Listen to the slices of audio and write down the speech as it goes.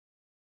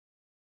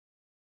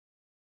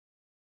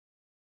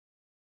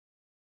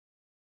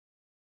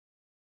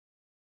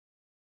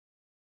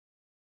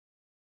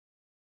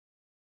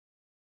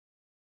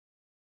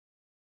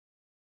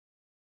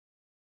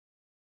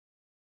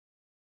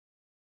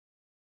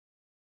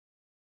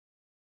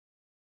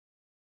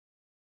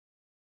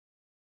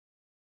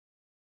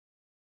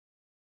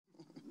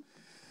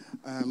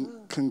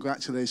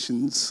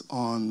Congratulations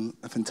on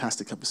a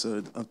fantastic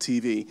episode of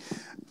TV.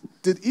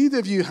 Did either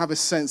of you have a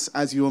sense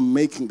as you were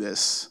making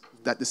this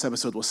that this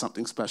episode was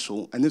something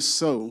special? And if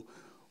so,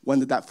 when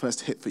did that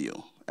first hit for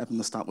you? Eben,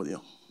 let's start with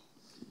you.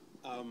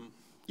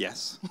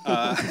 Yes.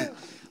 I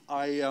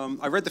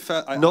read the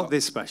first... Not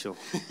this special,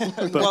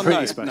 but well,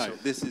 pretty special. No,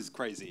 this is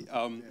crazy.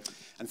 And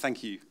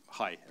thank you.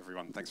 Hi,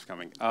 everyone. Thanks for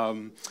coming.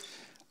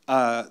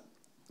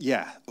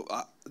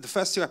 The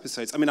first two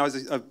episodes, I mean, I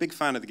was a big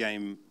fan of the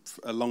game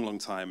for a long, long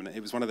time, and it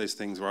was one of those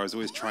things where I was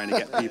always trying to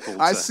get people to...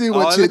 I see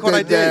what you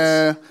did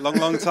there. Long,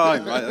 long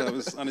time. That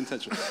was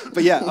unintentional.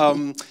 But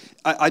yeah,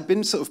 I'd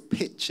been sort of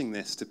pitching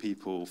this to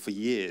people for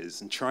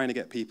years and trying to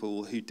get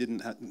people who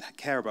didn't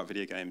care about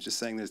video games, just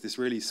saying there's this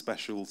really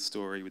special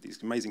story with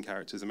these amazing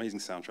characters, amazing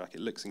soundtrack,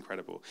 it looks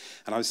incredible.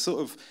 And I was sort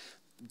of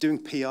doing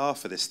PR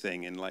for this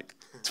thing in like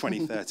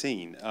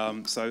 2013.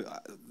 So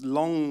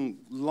long,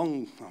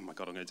 oh my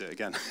God, I'm going to do it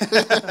again.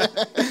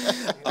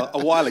 a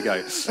while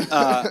ago.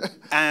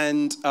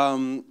 And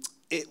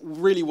it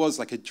really was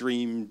like a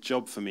dream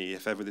job for me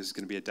if ever this is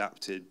going to be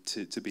adapted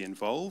to be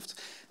involved.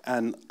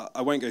 And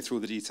I won't go through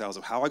all the details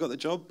of how I got the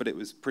job, but it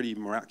was pretty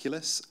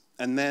miraculous.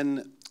 And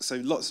then, so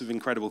lots of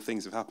incredible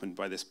things have happened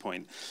by this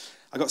point.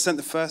 I got sent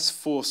the first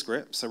 4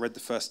 scripts. I read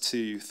the first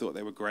 2, thought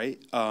they were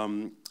great.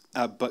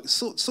 But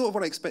sort of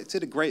what I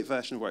expected, a great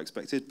version of what I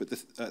expected, but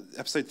the,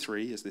 episode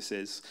 3, as this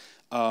is,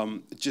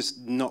 just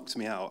knocked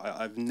me out.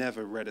 I've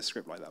never read a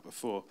script like that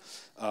before.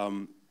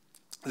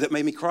 That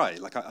made me cry.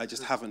 Like, I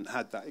just haven't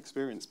had that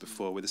experience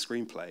before with a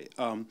screenplay.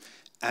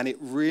 And it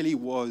really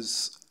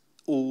was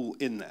all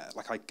in there.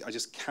 Like, I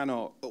just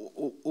cannot,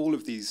 all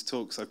of these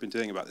talks I've been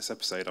doing about this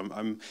episode,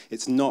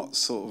 it's not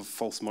sort of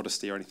false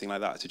modesty or anything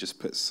like that to just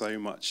put so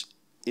much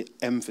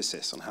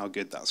emphasis on how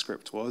good that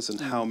script was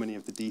and how many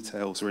of the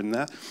details were in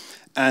there.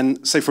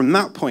 And so from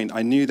that point,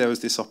 I knew there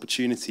was this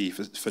opportunity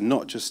for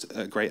not just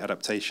a great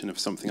adaptation of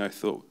something I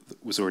thought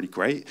was already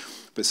great,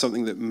 but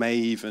something that may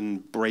even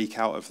break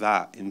out of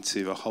that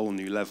into a whole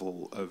new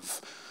level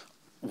of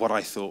what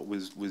I thought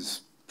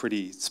was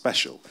pretty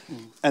special.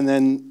 And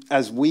then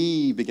as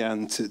we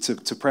began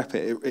to prep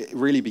it, it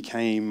really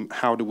became,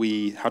 how do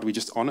we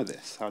just honor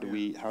this? How do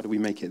we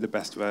make it the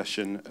best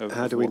version of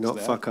How do we not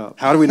fuck up?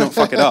 How do we not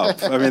fuck it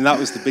up? I mean, that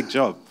was the big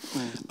job.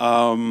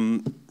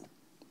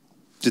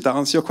 Did that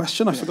answer your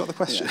question? I forgot the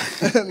question.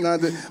 No,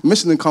 the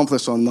mission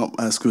accomplished on not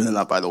screwing it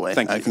up, by the way.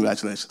 Thank you.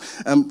 Congratulations.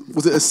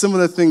 Was it a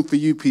similar thing for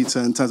you, Peter,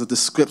 in terms of the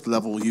script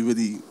level? You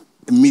really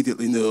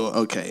immediately knew,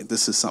 okay,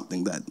 this is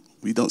something that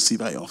we don't see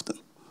very often.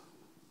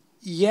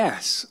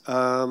 Yes,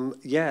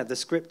 the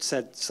script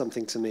said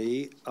something to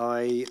me.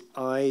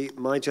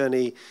 My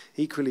journey,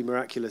 equally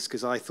miraculous,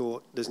 because I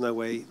thought there's no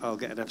way I'll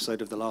get an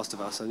episode of The Last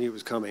of Us. I knew it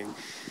was coming.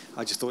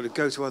 I just thought it'd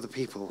go to other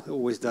people. It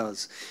always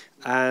does.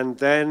 And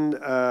then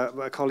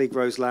my colleague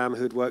Rose Lamb,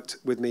 who had worked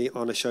with me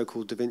on a show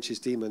called Da Vinci's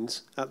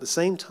Demons, at the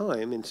same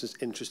time,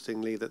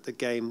 interestingly, that the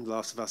game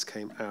Last of Us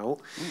came out,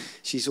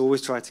 she's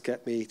always tried to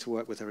get me to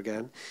work with her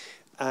again.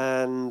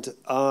 And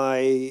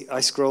I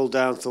scrolled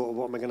down, thought, well,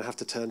 what am I going to have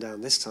to turn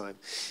down this time?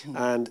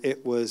 And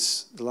it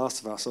was The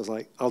Last of Us. I was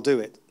like, I'll do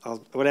it,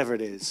 whatever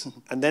it is.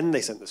 And then they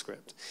sent the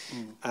script.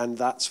 And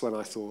that's when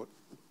I thought,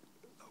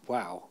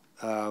 wow.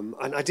 And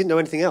I didn't know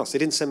anything else. They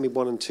didn't send me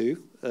 1 and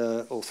 2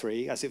 or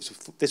 3. As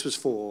this was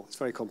 4. It's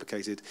very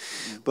complicated.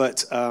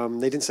 But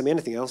they didn't send me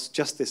anything else,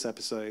 just this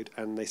episode.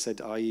 And they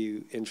said, are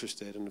you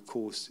interested? And of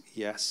course,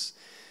 yes.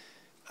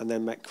 And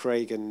then met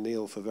Craig and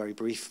Neil for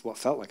what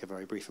felt like a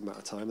very brief amount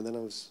of time, and then I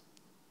was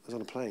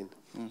on a plane.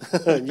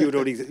 And you had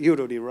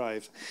already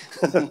arrived.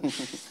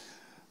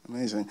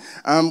 Amazing.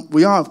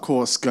 We are, of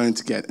course, going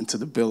to get into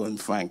the Bill and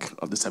Frank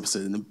of this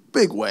episode in a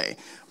big way,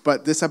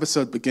 but this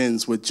episode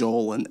begins with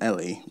Joel and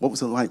Ellie. What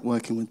was it like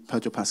working with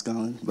Pedro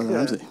Pascal and Bella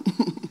Ramsey?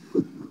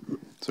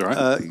 It's all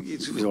right.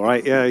 He's all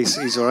right. Yeah,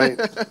 he's all right.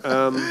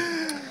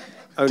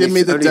 Give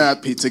me the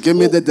dad, Peter. Give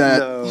me the dad.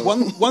 No.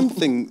 One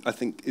thing I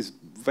think is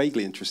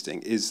vaguely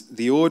interesting is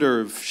the order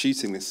of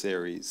shooting this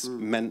series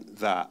meant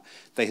that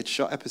they had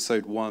shot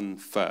episode 1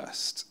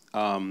 first,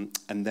 and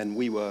then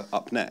we were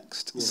up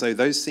next. Yeah. So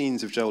those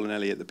scenes of Joel and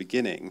Ellie at the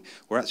beginning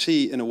were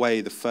actually, in a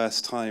way, the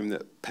first time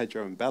that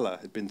Pedro and Bella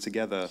had been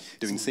together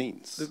doing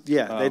scenes.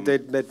 Yeah,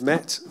 they'd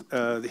met.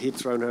 He'd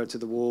thrown her to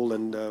the wall,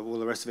 and all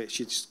the rest of it,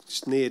 she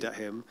sneered at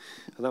him,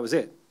 and that was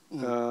it.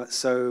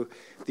 So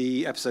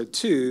the episode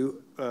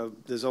 2,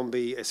 the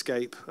zombie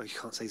escape. Oh, you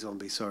can't say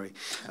zombie. Sorry.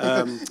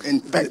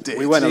 Infected.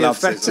 We weren't allowed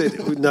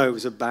to. No, it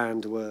was a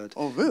banned word.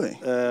 Oh, really?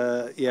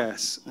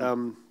 Yes.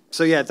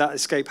 So yeah, that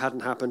escape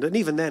hadn't happened, and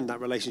even then, that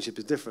relationship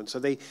is different. So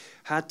they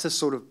had to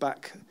sort of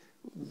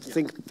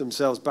think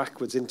themselves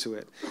backwards into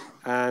it,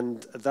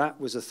 and that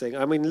was a thing.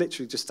 I mean,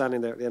 literally, just standing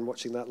there at the end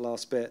watching that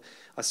last bit,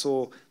 I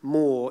saw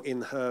more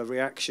in her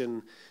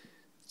reaction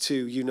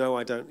to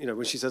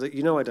when she said, I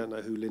don't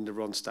know who Linda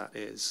Ronstadt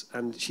is,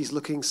 and she's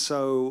looking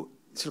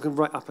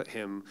right up at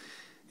him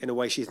in a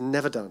way she's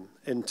never done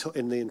in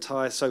the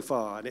entire so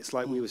far. And it's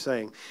like we were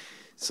saying,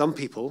 some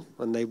people,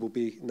 and they will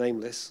be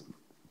nameless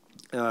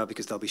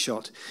because they'll be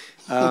shot,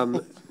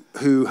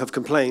 who have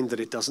complained that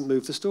it doesn't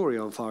move the story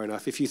on far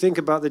enough. If you think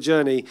about the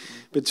journey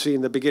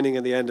between the beginning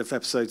and the end of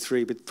episode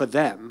 3, but for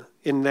them,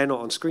 they're not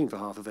on screen for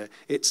half of it,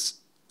 it's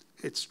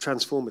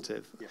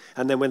transformative. Yeah.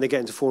 And then when they get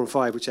into 4 and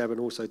 5, which Eben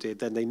also did,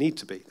 then they need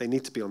to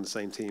be on the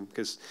same team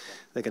because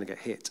they're going to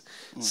get hit.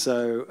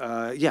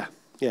 So, yeah.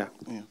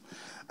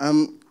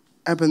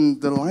 Eben,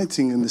 the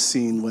lighting in the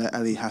scene where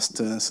Ellie has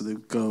to sort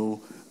of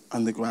go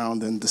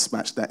underground and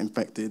dispatch that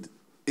infected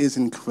is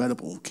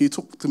incredible. Can you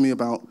talk to me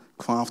about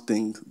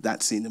crafting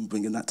that scene and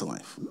bringing that to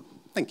life?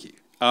 Thank you.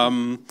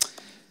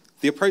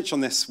 The approach on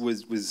this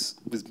was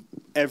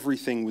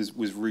everything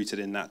was rooted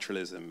in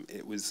naturalism.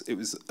 It was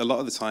a lot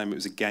of the time it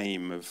was a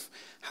game of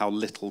how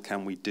little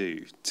can we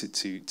do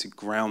to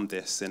ground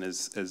this in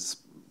as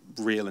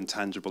real and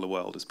tangible a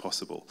world as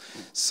possible.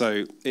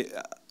 So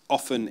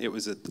often it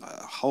was a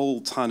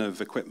whole ton of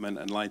equipment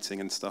and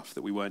lighting and stuff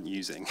that we weren't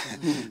using.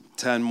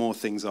 Turn more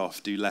things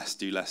off, do less,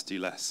 do less, do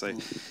less. So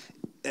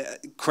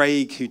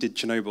Craig, who did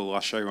Chernobyl, our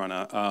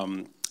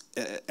showrunner,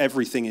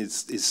 everything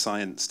is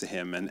science to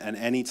him, and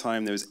any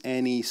time there was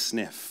any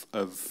sniff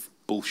of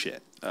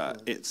bullshit,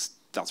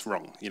 that's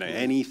wrong. You know,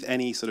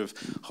 any sort of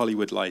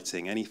Hollywood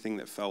lighting, anything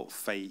that felt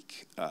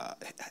fake,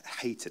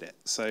 hated it.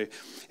 So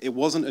it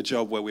wasn't a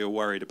job where we were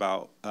worried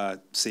about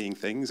seeing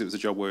things. It was a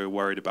job where we were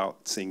worried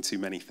about seeing too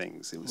many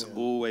things. It was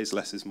always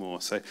less is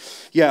more. So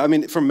yeah, I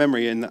mean, from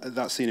memory, in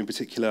that scene in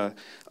particular,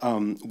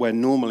 where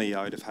normally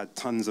I would have had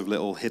tons of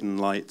little hidden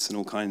lights and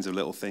all kinds of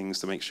little things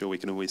to make sure we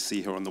can always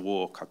see her on the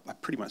walk, I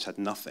pretty much had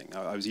nothing.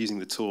 I was using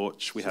the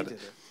torch.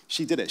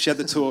 She did it. She had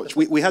the torch.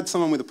 We had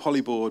someone with a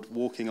polyboard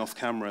walking off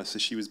camera, so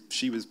she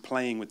was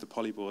playing with the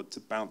polyboard to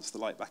bounce the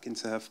light back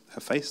into her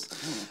face.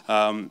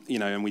 You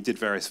know, and we did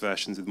various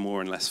versions with more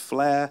and less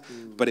flare,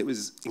 but it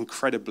was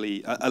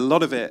incredibly. A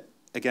lot of it,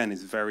 again,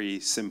 is very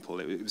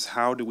simple. It was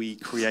how do we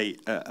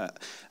create an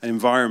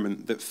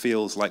environment that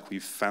feels like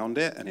we've found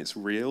it and it's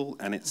real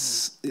and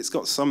it's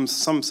got some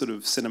sort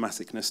of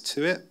cinematicness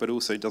to it, but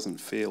also doesn't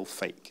feel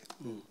fake.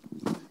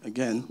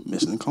 Again,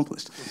 mission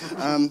accomplished.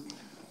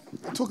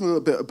 Talking a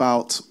little bit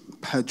about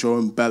Pedro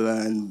and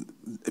Bella and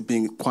it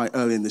being quite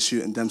early in the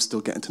shoot and them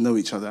still getting to know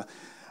each other,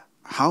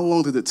 how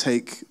long did it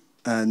take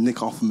Nick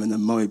Offerman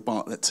and Murray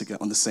Bartlett to get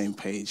on the same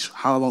page?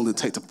 How long did it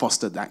take to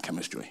foster that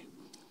chemistry?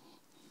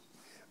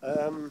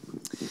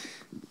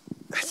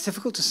 It's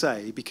difficult to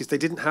say because they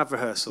didn't have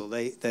rehearsal.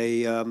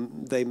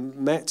 They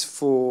met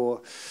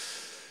for...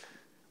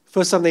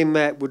 First time they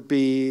met would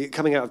be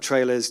coming out of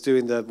trailers,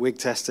 doing the wig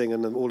testing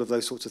and all of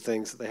those sorts of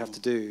things that they have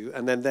to do.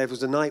 And then there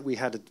was a night we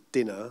had a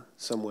dinner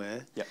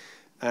somewhere,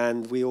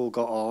 and we all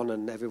got on,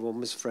 and everyone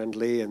was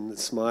friendly and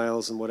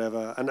smiles and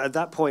whatever. And at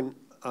that point,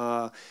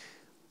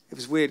 it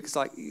was weird because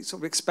like you sort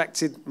of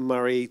expected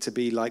Murray to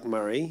be like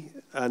Murray,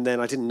 and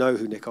then I didn't know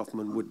who Nick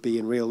Offerman would be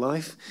in real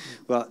life,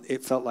 but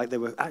it felt like they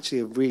were actually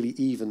a really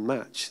even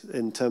match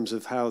in terms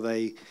of how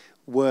they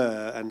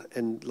were,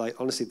 and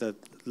like honestly the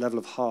level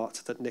of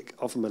heart that Nick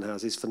Offerman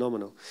has is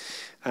phenomenal.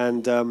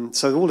 And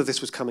so all of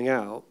this was coming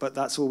out, but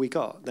that's all we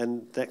got.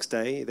 Then next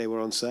day they were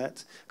on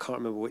set. Can't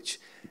remember which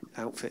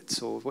outfits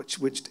or which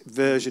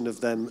version of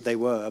them they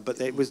were,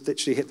 but it was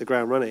literally hit the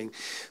ground running.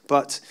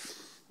 But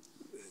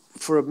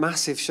for a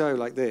massive show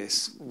like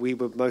this, we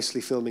were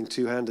mostly filming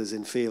two-handers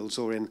in fields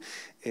or in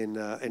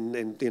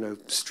you know,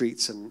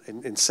 streets and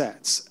in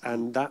sets,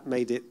 and that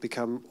made it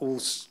become all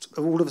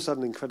of a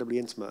sudden incredibly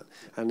intimate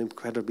and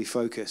incredibly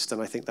focused.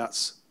 And I think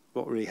that's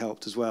what really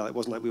helped as well. It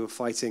wasn't like we were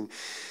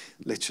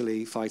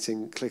literally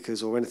fighting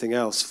clickers or anything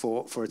else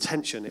for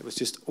attention. It was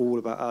just all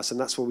about us, and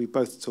that's why we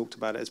both talked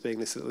about it as being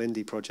this little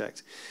indie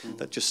project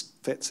that just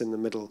fits in the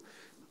middle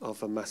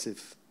of a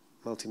massive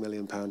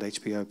multi-million-pound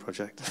HBO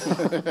project.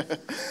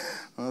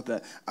 I love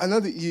that. I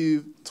know that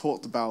you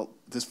talked about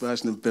this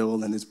version of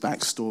Bill and his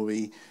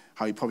backstory,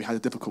 how he probably had a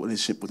difficult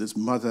relationship with his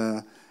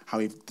mother, how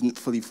he didn't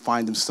fully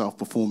find himself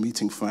before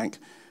meeting Frank.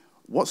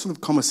 What sort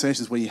of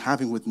conversations were you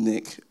having with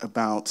Nick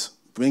about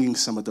bringing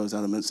some of those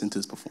elements into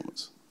his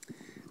performance?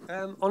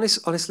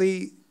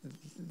 Honestly,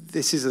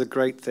 this is a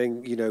great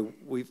thing. You know,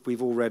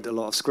 we've all read a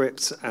lot of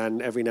scripts,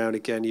 and every now and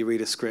again you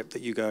read a script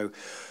that you go,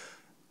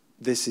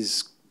 this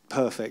is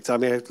perfect. I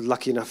mean,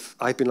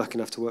 I've been lucky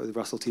enough to work with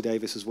Russell T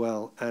Davies as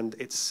well, and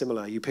it's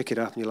similar. You pick it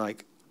up and you're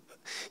like,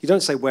 you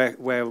don't say where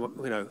you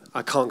know,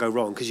 I can't go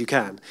wrong, because you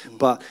can,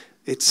 but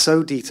it's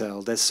so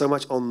detailed. There's so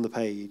much on the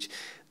page.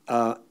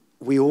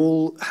 We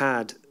all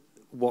had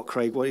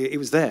it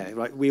was there,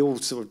 right? We all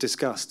sort of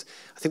discussed.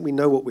 I think we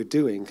know what we're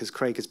doing because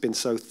Craig has been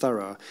so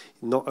thorough,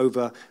 not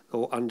over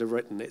or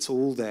underwritten. It's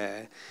all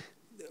there.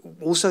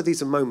 Also,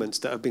 these are moments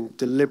that have been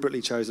deliberately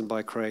chosen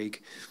by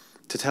Craig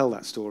to tell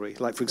that story.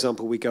 Like, for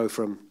example, we go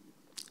from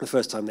the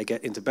first time they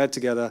get into bed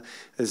together,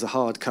 there's a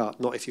hard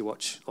cut, not if you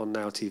watch on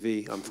Now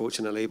TV,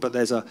 unfortunately, but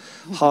there's a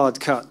hard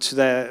cut to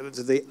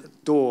the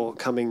door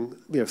coming,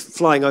 you know,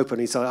 flying open.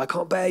 He's like, I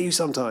can't bear you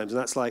sometimes.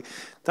 And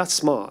that's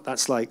smart.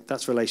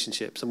 That's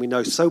relationships. And we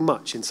know so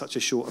much in such a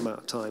short amount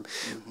of time.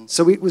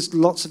 So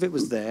lots of it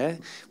was there.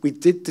 We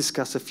did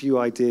discuss a few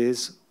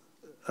ideas,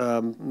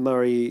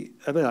 Murray,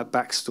 a bit like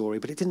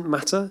backstory, but it didn't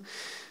matter.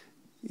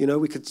 You know,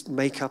 we could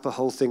make up a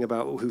whole thing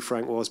about who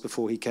Frank was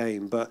before he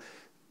came, but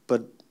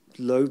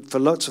for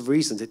lots of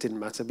reasons it didn't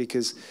matter,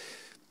 because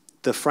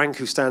the Frank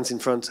who stands in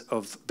front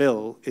of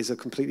Bill is a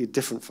completely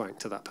different Frank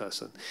to that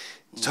person.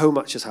 So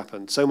much has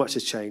happened, so much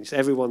has changed.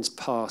 Everyone's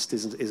past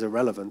is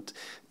irrelevant.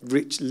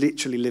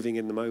 Literally living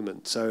in the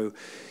moment. So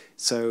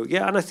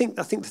yeah, and I think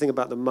the thing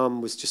about the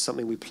mum was just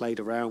something we played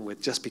around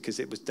with, just because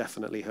it was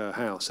definitely her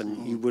house,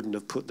 and you wouldn't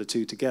have put the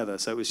two together.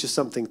 So it was just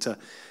something to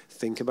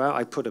think about.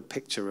 I put a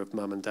picture of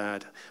mum and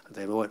dad.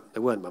 They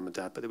weren't mum and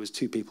dad, but there was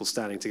two people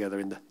standing together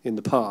in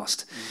the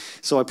past.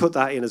 So I put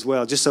that in as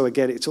well, just so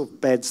again it sort of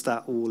beds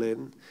that all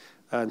in,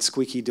 and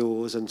squeaky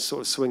doors and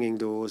sort of swinging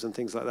doors and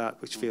things like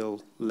that, which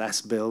feel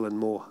less Bill and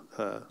more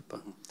her.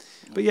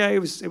 But yeah, it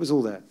was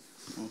all there.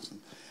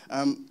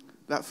 Awesome.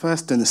 That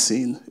first dinner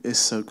scene is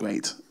so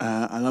great.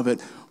 I love it.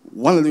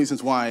 One of the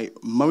reasons why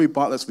Murray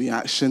Bartlett's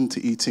reaction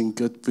to eating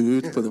good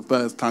food for the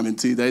first time in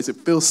 2 days, it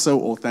feels so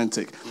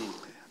authentic.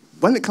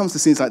 When it comes to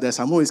scenes like this,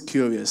 I'm always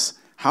curious,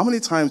 how many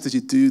times did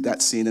you do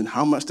that scene, and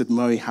how much did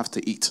Murray have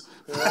to eat?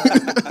 I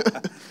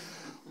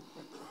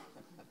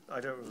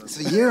don't remember. It's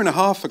a year and a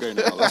half ago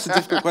now. That's a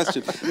difficult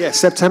question. Yeah,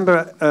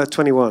 September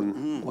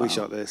 21, we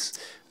shot this.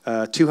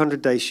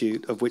 200-day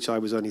shoot, of which I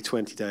was only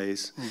 20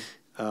 days.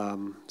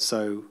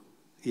 So...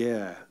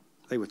 yeah,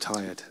 they were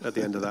tired at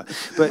the end of that.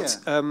 But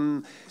was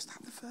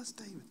that the first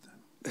day with them?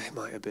 It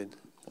might have been.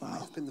 Wow, it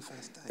might have been the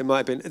first day. It might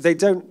have been. They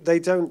don't.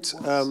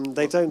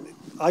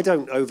 I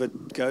don't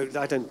overgo.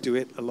 I don't do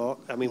it a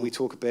lot. I mean, we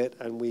talk a bit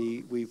and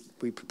we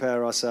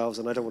prepare ourselves,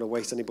 and I don't want to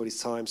waste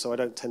anybody's time, so I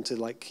don't tend to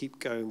like keep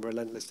going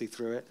relentlessly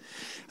through it.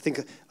 I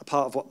think a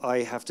part of what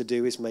I have to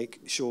do is make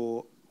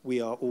sure we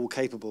are all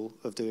capable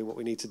of doing what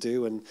we need to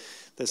do, and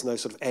there's no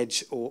sort of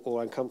edge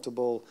or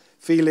uncomfortable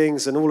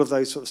feelings and all of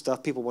those sort of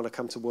stuff. People want to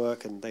come to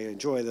work and they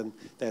enjoy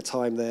their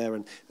time there.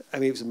 And I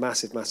mean, it was a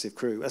massive, massive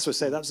crew. That's what I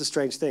say. That was a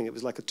strange thing. It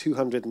was like a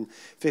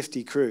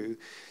 250 crew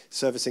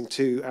servicing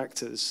 2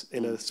 actors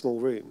in a small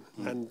room,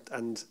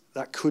 and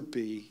that could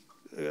be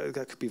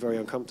very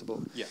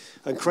uncomfortable. Yeah.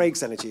 And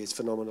Craig's energy is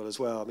phenomenal as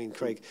well. I mean,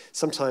 Craig,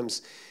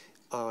 sometimes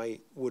I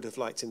would have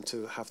liked him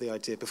to have the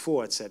idea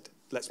before I'd said,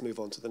 let's move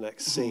on to the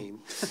next scene.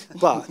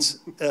 But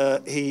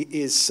he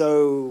is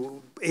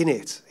so in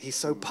it. He's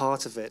so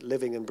part of it,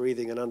 living and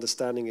breathing and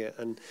understanding it.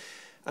 And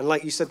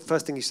like you said, the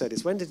first thing you said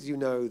is, when did you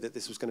know that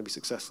this was going to be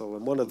successful?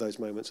 And one of those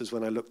moments was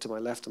when I looked to my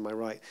left and my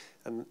right,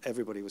 and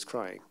everybody was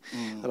crying.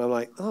 And I'm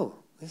like, oh,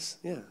 this,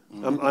 yeah.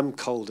 I'm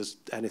cold as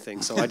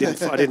anything, so I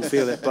didn't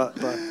feel it. But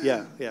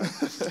yeah.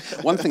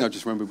 One thing I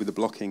just remember with the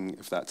blocking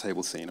of that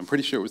table scene, I'm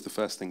pretty sure it was the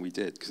first thing we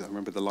did, because I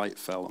remember the light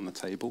fell on the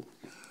table.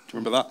 Do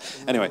you remember that?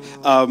 Anyway,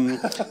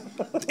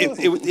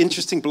 it was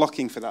interesting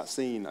blocking for that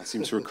scene, I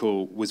seem to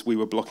recall, was we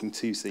were blocking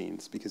 2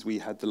 scenes, because we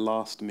had the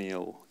last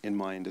meal in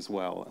mind as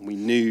well, and we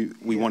knew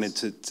we wanted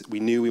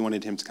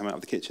him to come out of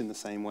the kitchen the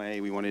same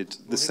way. We wanted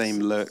the same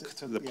look.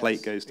 The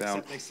plate goes down.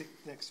 Except they sit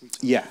next to each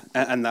other. Yeah,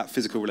 and that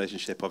physical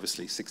relationship,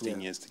 obviously,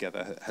 16 years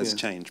together has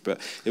changed.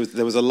 But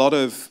there was a lot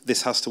of,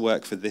 this has to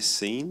work for this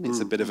scene. It's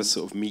a bit of a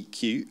sort of meet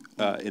cute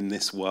in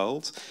this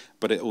world,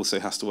 but it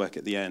also has to work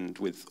at the end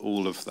with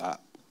all of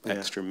that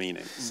extra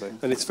meaning. So.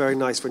 And it's very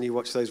nice when you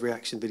watch those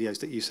reaction videos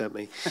that you sent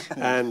me,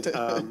 and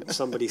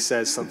somebody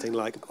says something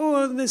like,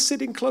 "Oh, and they're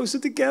sitting closer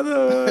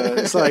together."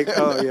 It's like,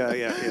 oh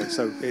yeah.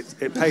 So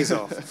it pays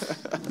off.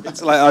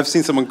 It's like I've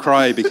seen someone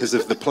cry because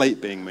of the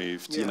plate being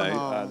moved. You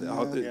know,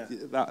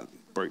 that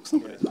broke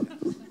somebody.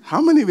 How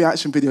many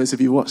reaction videos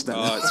have you watched then?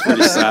 Oh, it's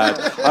really sad.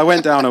 I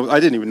went down, I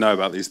didn't even know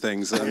about these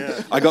things.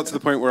 I got to the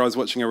point where I was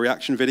watching a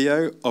reaction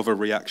video of a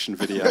reaction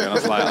video, and I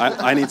was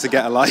like, I need to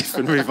get a life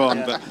and move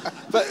on.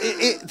 But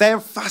they're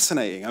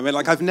fascinating. I mean,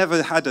 like, I've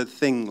never had a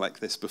thing like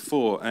this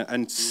before,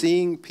 and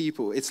seeing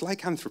people, it's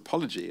like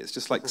anthropology. It's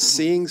just like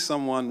seeing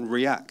someone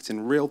react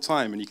in real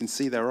time, and you can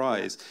see their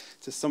eyes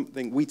to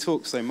something. We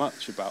talk so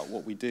much about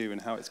what we do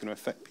and how it's going to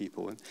affect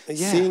people, and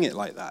seeing it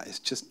like that is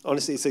just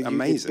honestly,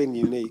 amazing. It's been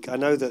unique. I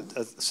know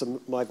that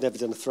I've never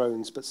done a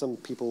Thrones, but some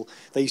people,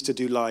 they used to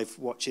do live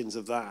watch-ins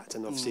of that,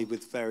 and obviously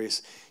with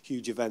various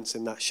huge events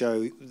in that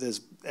show,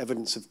 there's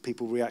evidence of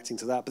people reacting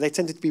to that, but they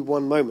tended to be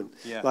one moment.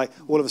 Like,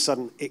 all of a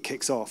sudden, it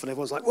kicks off, and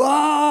everyone's like,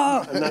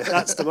 "Whoa!" And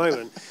that's the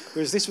moment.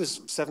 Whereas this was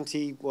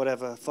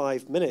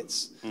 5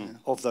 minutes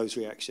of those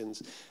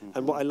reactions.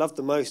 And what I love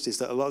the most is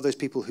that a lot of those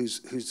people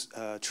whose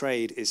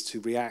trade is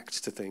to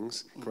react to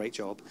things, great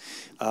job,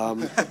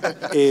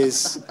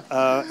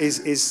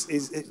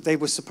 they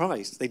were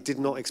surprised. They did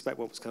not expect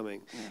what was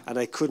coming, and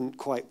they couldn't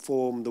quite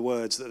form the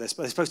words that they're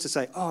supposed to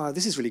say. Oh,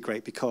 this is really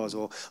great because,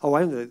 or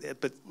oh,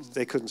 but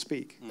they couldn't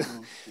speak.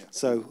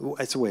 So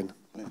it's a win.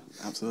 Yeah,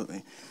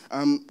 absolutely.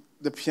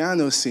 The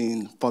piano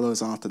scene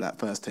follows after that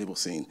first table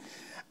scene.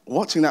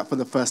 Watching that for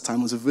the first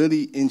time was a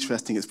really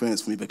interesting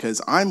experience for me,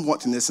 because I'm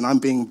watching this and I'm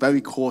being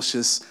very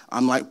cautious.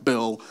 I'm like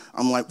Bill.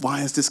 I'm like,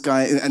 why is this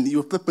guy? And you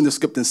were flipping the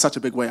script in such a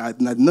big way.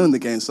 I'd known the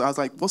game, so I was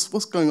like,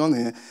 what's going on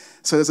here?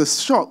 So there's a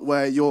shot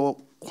where you're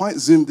quite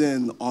zoomed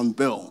in on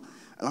Bill,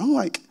 and I'm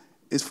like,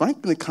 is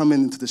Frank going to come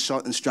into the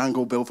shot and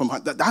strangle Bill from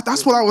behind?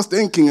 That's what I was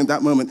thinking in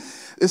that moment.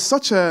 It's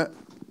such a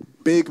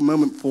big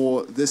moment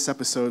for this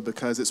episode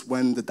because it's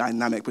when the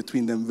dynamic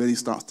between them really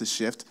starts to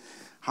shift.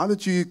 How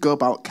did you go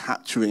about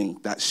capturing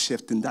that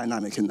shift in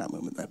dynamic in that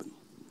moment, Eben?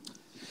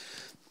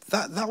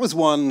 That was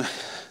one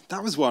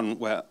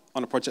where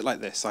on a project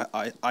like this,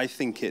 I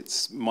think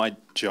it's my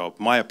job,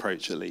 my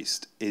approach at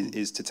least,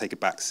 is to take a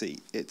back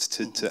seat. It's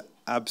to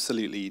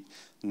absolutely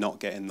not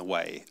get in the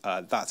way.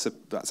 That's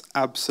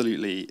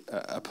absolutely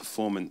a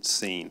performance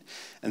scene.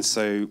 And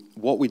so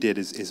what we did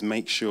is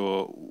make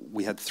sure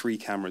we had 3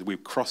 cameras. We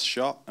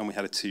cross-shot and we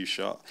had a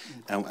 2-shot.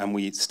 And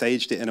we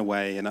staged it in a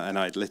way, and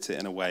I'd lit it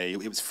in a way.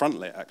 It was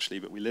front-lit, actually,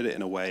 but we lit it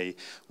in a way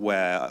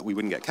where we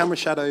wouldn't get camera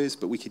shadows,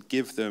 but we could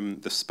give them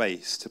the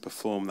space to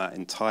perform that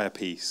entire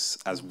piece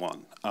as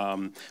one,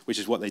 which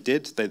is what they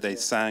did. They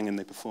sang and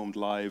they performed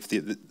live.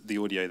 The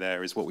audio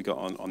there is what we got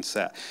on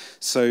set.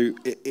 So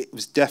it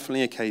was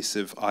definitely a case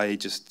of I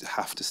just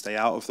have to stay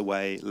out of the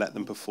way, let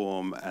them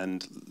perform,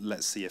 and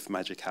let's see if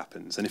magic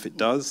happens. And if it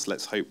does,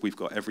 let's hope we've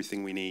got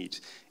everything we need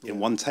in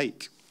one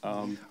take.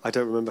 I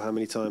don't remember how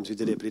many times we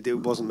did it, but it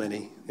wasn't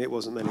many. It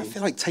wasn't many. I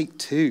feel like take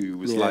 2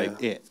 was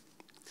like it.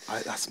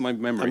 That's my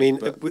memory. I mean,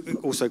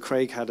 also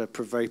Craig had a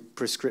very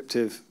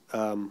prescriptive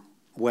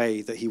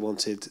way that he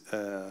wanted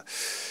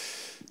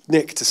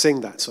Nick to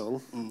sing that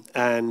song,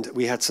 and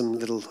we had some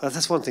little.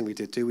 That's one thing we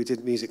did do. We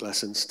did music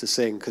lessons to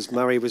sing because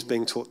Murray was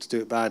being taught to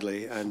do it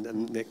badly,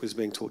 and Nick was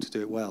being taught to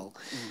do it well,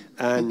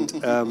 and.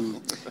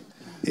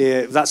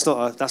 Yeah, that's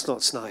not a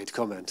snide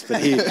comment,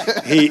 but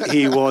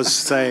he was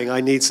saying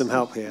I need some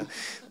help here,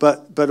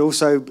 but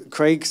also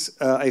Craig's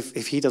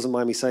if he doesn't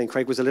mind me saying,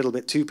 Craig was a little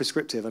bit too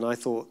prescriptive, and I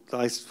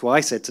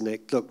said to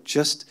Nick, look,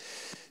 just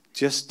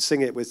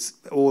sing it with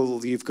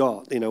all you've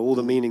got, all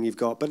the meaning you've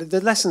got. But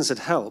the lessons had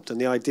helped, and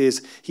the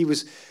ideas he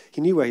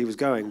knew where he was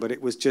going, but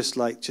it was just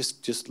like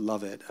just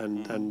love it,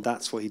 and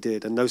that's what he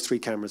did, and those 3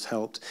 cameras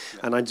helped,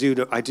 and I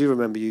do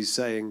remember you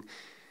saying.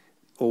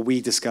 Or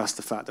we discussed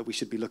the fact that we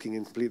should be looking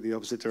in completely the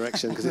opposite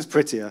direction because it's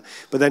prettier.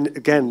 But then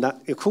again,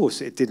 that of course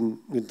it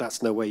didn't.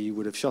 That's no way you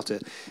would have shot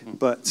it.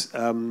 But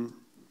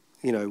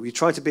we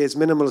tried to be as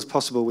minimal as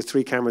possible with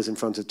 3 cameras in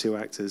front of 2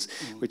 actors,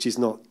 which is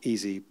not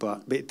easy.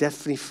 But it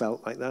definitely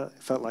felt like that.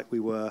 It felt like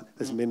we were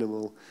as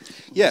minimal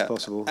as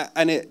possible.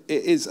 And it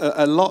is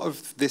a lot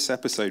of this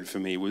episode for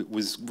me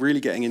was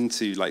really getting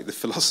into like the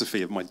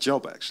philosophy of my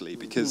job actually,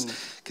 because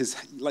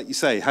like you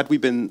say, had we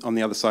been on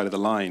the other side of the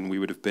line, we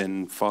would have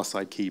been far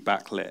side key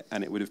backlit,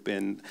 and it would have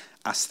been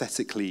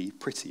aesthetically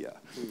prettier.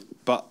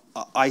 But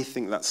I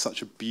think that's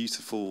such a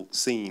beautiful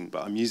scene.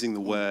 But I'm using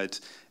the word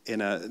in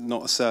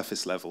not a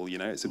surface level,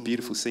 it's a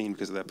beautiful scene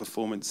because of their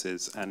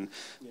performances and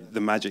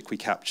the magic we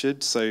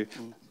captured. So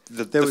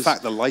the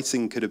fact the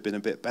lighting could have been a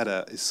bit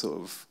better is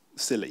sort of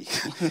silly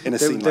in a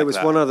scene like that. There was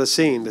one other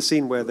scene, the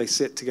scene where they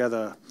sit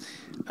together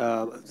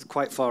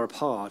quite far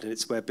apart, and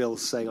it's where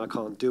Bill's saying, I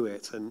can't do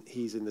it, and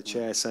he's in the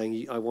chair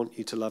saying, I want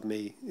you to love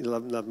me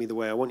the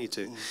way I want you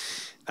to.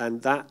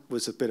 And that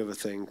was a bit of a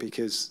thing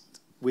because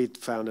we'd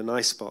found a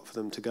nice spot for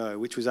them to go,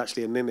 which was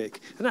actually a mimic.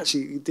 And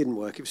actually, it didn't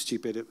work. It was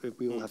stupid.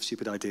 We all have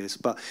stupid ideas.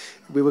 But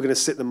we were going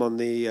to sit them on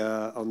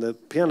the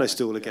piano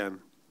stool again.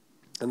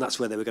 And that's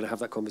where they were going to have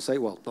that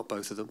conversation. Well, not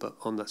both of them, but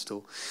on that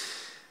stool.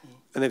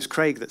 And it was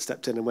Craig that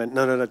stepped in and went,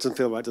 no, it doesn't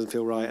feel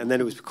right. And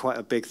then it was quite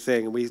a big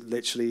thing. And we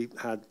literally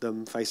had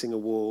them facing a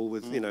wall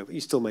with, you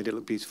still made it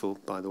look beautiful,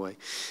 by the way.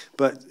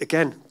 But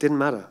again, didn't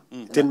matter.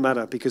 It didn't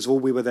matter because all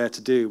we were there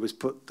to do was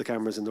put the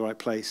cameras in the right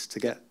place to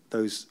get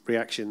those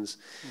reactions.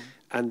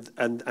 And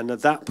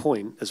at that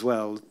point as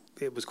well,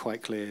 it was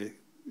quite clear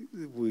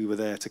we were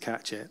there to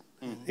catch it.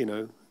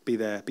 Be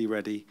there, be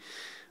ready,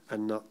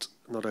 and not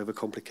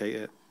overcomplicate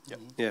it.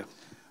 Yeah.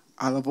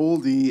 Out of all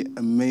the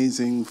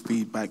amazing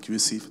feedback you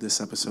received for this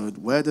episode,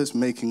 where does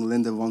making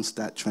Linda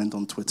Ronstadt trend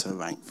on Twitter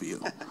rank for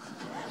you?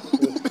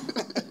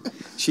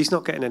 She's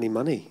not getting any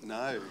money.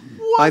 No.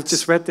 What? I've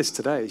just read this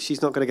today.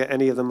 She's not going to get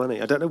any of the money.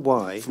 I don't know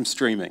why. From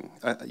streaming.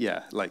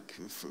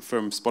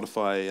 From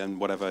Spotify and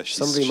whatever.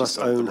 Somebody must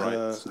own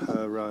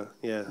her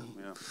yeah.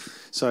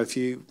 So if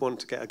you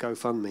want to get a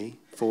GoFundMe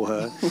for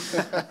her,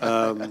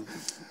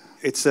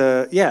 it's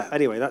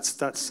anyway,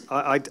 that's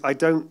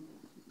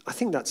I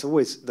think that's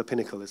always the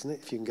pinnacle, isn't it?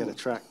 If you can get a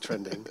track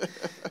trending.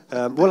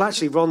 Well,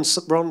 actually, Ron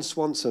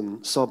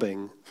Swanson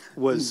sobbing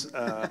was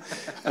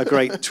a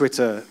great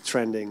Twitter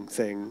trending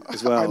thing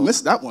as well. I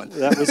missed that one.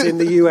 That was in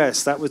the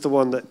US. That was the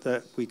one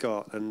that we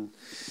got, and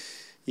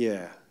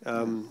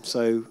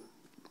so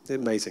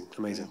amazing.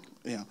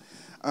 Yeah.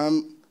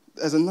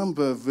 There's a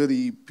number of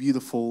really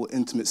beautiful,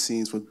 intimate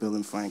scenes with Bill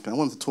and Frank. And I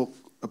wanted to talk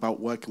about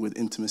working with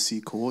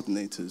intimacy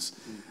coordinators.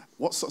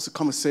 What sorts of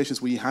conversations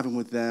were you having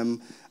with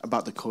them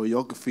about the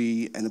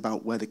choreography and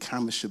about where the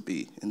camera should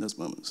be in those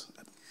moments?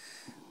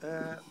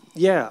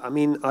 I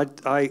mean,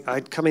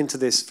 I'd come into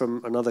this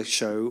from another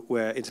show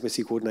where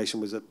intimacy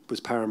coordination was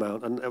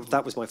paramount, and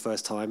that was my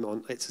first time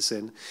on It's a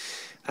Sin,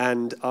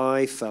 and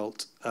I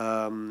felt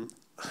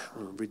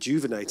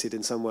rejuvenated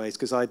in some ways,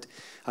 because I'd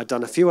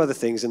done a few other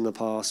things in the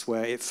past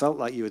where it felt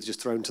like you were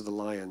just thrown to the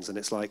lions, and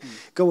it's like,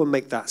 go and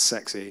make that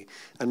sexy,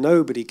 and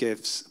nobody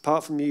gives,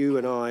 apart from you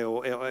and I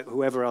or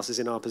whoever else is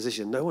in our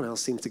position, no one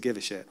else seems to give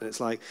a shit. And it's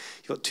like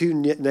you've got two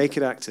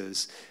naked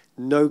actors,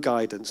 no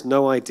guidance,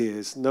 no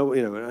ideas, no,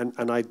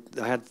 and I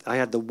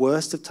had the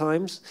worst of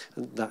times,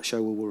 and that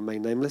show will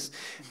remain nameless.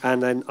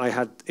 And then I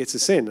had It's a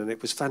Sin, and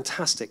it was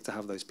fantastic to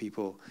have those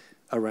people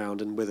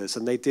around and with us,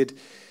 and they did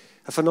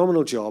a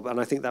phenomenal job. And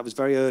I think that was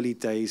very early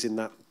days in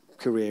that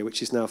career,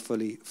 which is now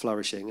fully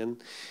flourishing.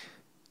 And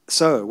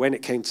so when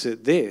it came to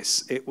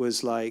this, it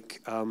was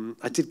like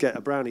I did get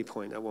a brownie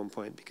point at one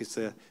point, because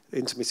the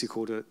intimacy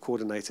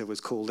coordinator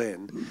was called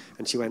in,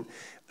 and she went,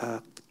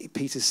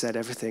 Peter said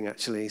everything,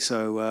 actually,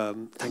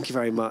 so thank you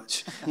very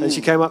much. And she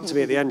came up to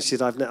me at the end, she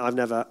said, I've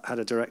never had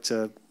a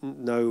director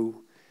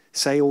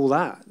say all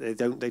that.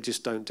 They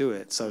just don't do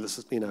it. So this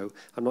is,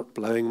 I'm not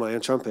blowing my own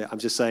trumpet. I'm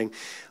just saying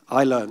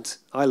I learnt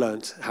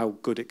how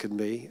good it can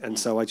be, and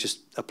so I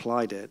just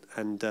applied it,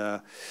 and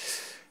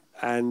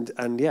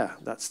yeah,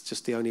 that's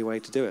just the only way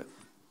to do it.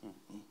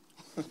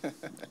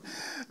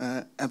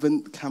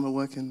 Eben, camera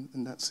work in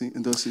that scene,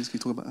 in those scenes, can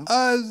you talk about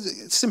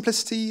that?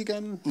 Simplicity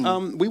again.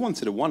 We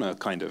wanted a one-er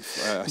kind of.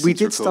 We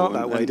did start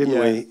that way, didn't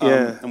we?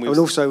 Yeah. And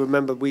also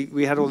remember,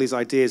 we had all these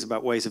ideas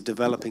about ways of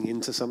developing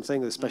into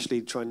something,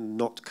 especially trying to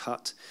not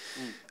cut.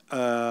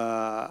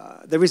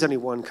 There is only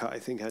one cut, I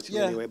think, actually.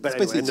 Yeah, anyway, but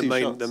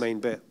anyway, in the main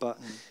bit. But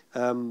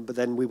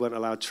then we weren't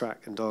allowed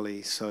track and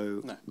dolly,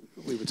 so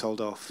we were told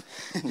off.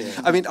 Yeah.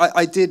 I mean,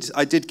 I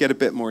did get a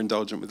bit more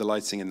indulgent with the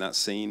lighting in that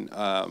scene.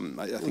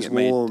 I think it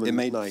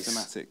made nice.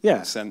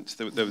 thematic sense.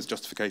 There was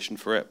justification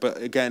for it.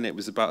 But again, it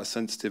was about a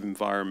sensitive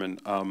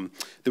environment.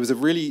 There was a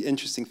really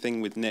interesting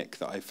thing with Nick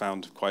that I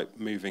found quite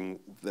moving.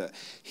 That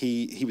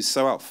he was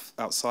so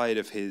outside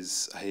of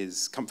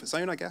his comfort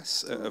zone, I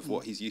guess, of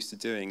what he's used to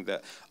doing,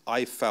 that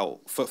I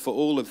felt for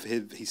all of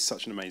he's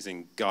such an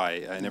amazing guy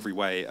in every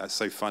way,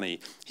 so funny.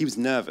 He was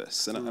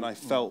nervous, and I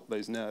felt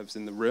those nerves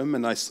in the room,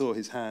 and I saw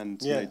his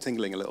hand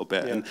tingling a little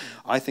bit, and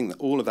I think that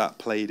all of that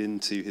played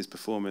into his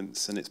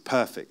performance, and it's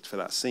perfect for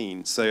that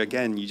scene. So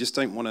again, you just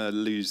don't want to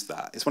lose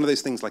that. It's one of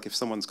those things, like if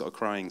someone's got a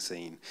crying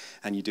scene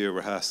and you do a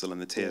rehearsal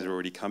and the tears are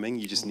already coming,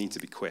 you just need to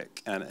be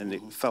quick, and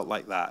it felt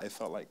like that. It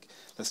felt like,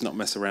 let's not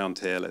mess around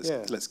here.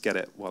 Let's get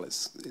it while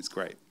it's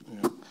great.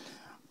 Yeah.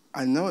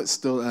 I know it's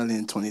still early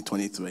in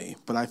 2023,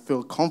 but I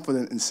feel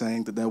confident in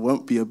saying that there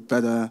won't be a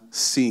better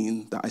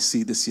scene that I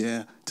see this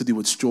year to do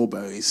with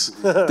strawberries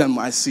than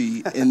what I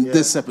see in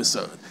this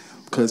episode.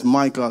 Because,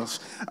 my gosh,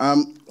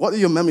 what are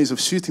your memories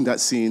of shooting that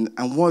scene?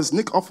 And was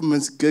Nick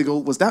Offerman's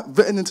giggle, was that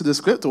written into the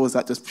script, or was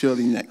that just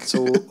purely Nick? It's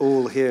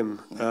all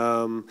him.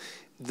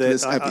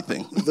 It's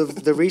everything.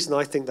 The reason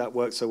I think that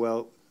worked so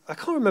well, I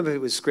can't remember if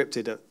it was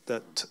scripted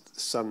at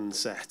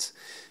Sunset,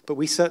 but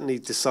we certainly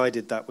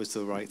decided that was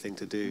the right thing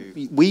to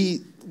do.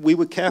 We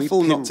were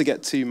careful not to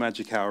get too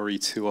magic hour-y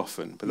too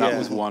often, but that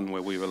was one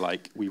where we were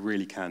like, we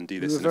really can do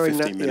this in a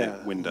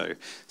 15-minute window.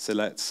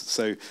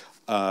 So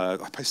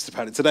I posted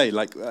about it today.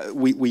 Like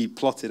we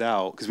plotted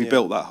out, because we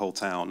built that whole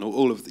town.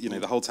 All of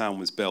the whole town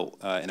was built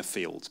in a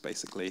field,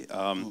 basically,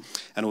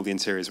 and all the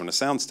interiors were on a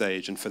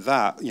soundstage. And for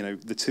that,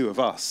 the two of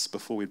us,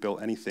 before we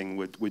built anything,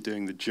 we're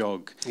doing the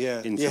jog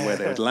into where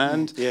they would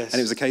land. And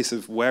it was a case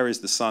of, where is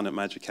the sun at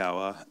magic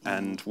hour,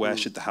 and where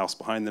should the house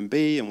behind them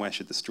be, and where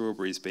should the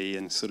strawberries be,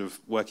 and sort of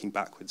working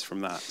backwards from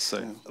that.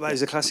 So that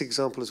is a classic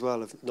example as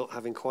well of not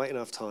having quite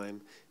enough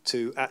time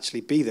to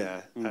actually be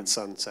there at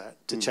sunset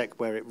to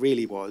check where it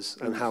really was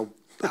and how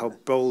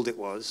bold it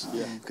was,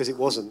 because it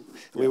wasn't.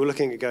 We were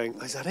looking at it going,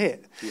 is that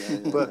it?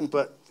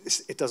 But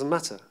it doesn't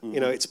matter.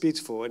 It's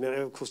beautiful. And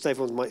of course,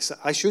 everyone might say,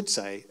 I should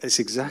say, it's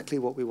exactly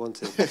what we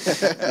wanted.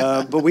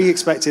 But we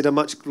expected a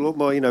much more,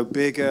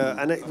 bigger,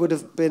 and it would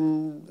have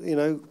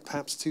been,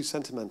 perhaps too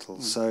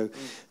sentimental. So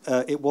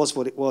it was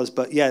what it was.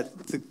 But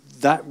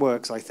that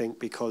works, I think,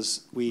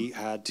 because we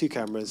had two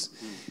cameras,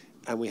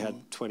 and we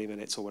had 20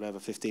 minutes or whatever,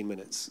 15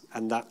 minutes,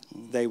 and that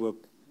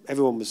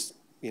everyone was,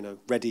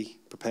 ready,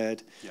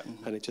 prepared,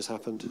 and it just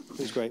happened. It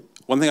was great.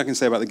 One thing I can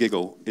say about the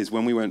giggle is,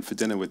 when we went for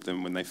dinner with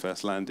them when they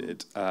first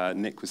landed,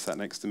 Nick was sat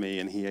next to me,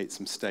 and he ate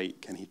some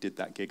steak, and he did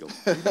that giggle.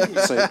 so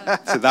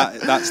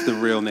that's the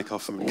real Nick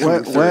Offerman.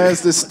 Where's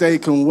the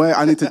steak, and where?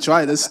 I need to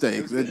try this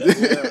steak.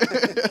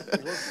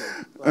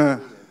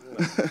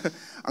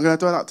 I'm going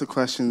to throw it out to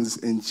questions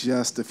in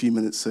just a few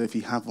minutes, so if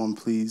you have one,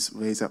 please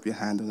raise up your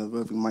hand and a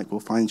roving mic will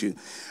find you.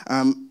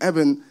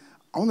 Eben,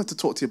 I wanted to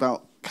talk to you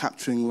about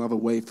capturing love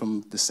away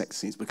from the sex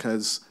scenes,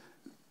 because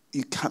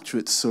you capture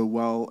it so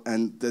well,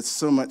 and there's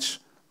so much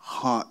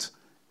heart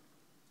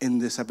in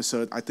this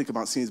episode. I think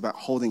about scenes about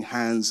holding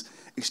hands,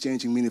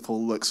 exchanging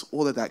meaningful looks.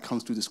 All of that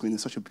comes through the screen in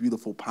such a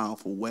beautiful,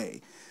 powerful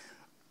way.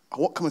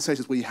 What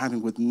conversations were you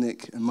having with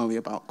Nick and Murray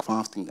about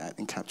crafting that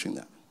and capturing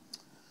that?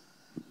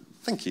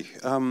 Thank you.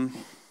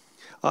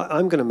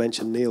 I'm going to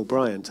mention Neil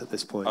Bryant at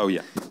this point. Oh,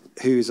 yeah.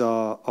 Who's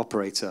our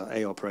operator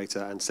and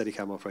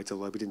Steadicam operator,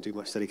 although we didn't do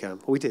much Steadicam.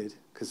 Well, we did,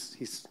 because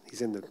he's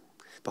in the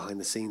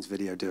behind-the-scenes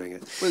video doing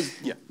it. Well,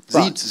 yeah,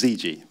 But-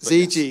 ZG.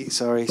 ZG,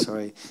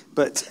 sorry.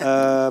 But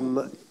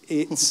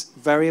it's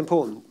very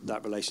important,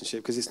 that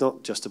relationship, because it's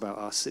not just about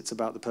us. It's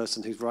about the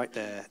person who's right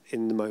there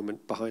in the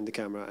moment behind the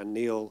camera. And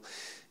Neil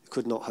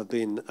could not have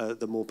been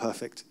a more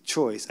perfect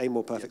choice,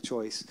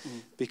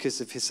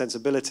 because of his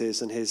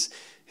sensibilities and his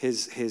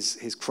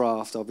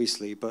craft,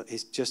 obviously, but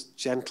his just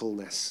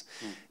gentleness.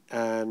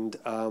 And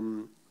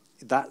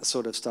that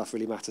sort of stuff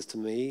really matters to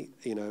me,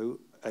 you know,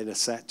 in a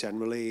set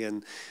generally.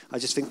 And I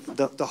just think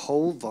the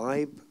whole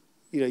vibe,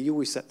 you know, you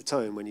always set the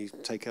tone when you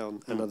take on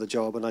another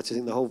job, and I just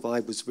think the whole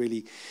vibe was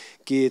really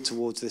geared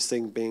towards this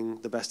thing being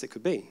the best it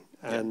could be.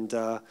 And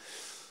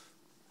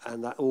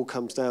that all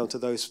comes down to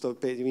those,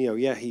 you know,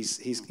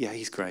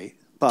 he's great,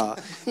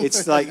 but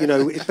it's like, you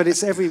know, but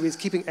it's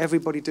keeping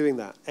everybody doing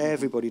that.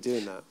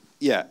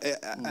 Yeah,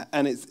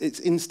 and it's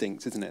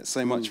instinct, isn't it?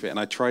 So much of it. And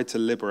I tried to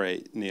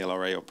liberate Neil,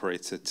 our A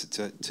operator,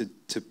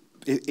 to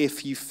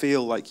if you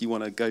feel like you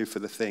want to go for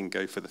the thing,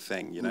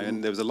 you know.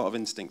 And there was a lot of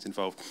instinct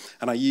involved.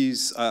 And I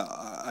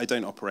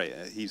don't operate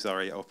it. He's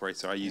our A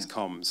operator. I use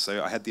comms.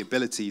 So I had the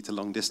ability to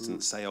long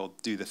distance say, I'll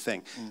do the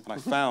thing. And I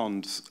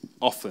found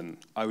often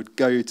I would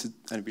go to,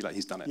 and it'd be like,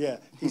 he's done it. Yeah,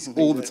 he's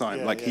all the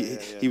time.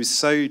 He was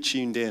so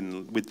tuned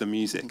in with the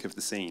music of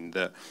the scene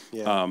that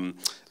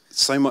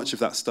so much of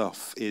that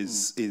stuff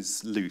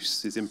is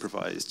loose, is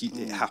improvised.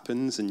 It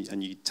happens,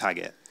 and you tag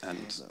it.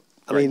 And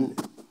I mean,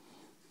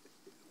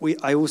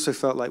 I also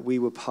felt like we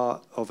were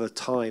part of a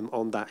time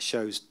on that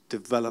show's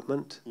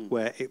development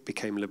where it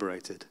became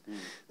liberated.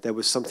 There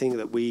was something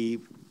that we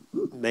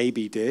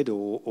maybe did,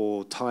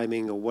 or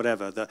timing or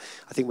whatever, that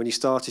I think when you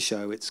start a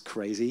show, it's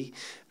crazy,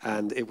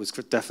 and it was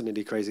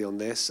definitely crazy on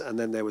this. And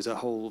then there was a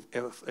whole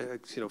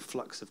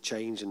flux of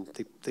change and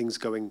things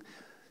going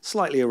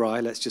slightly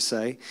awry, let's just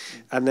say.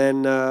 And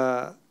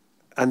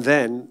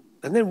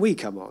then we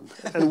come on,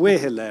 and we're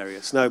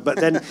hilarious.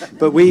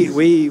 But we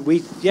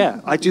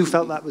I do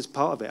felt that was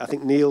part of it. I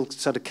think Neil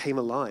sort of came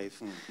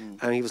alive,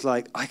 and he was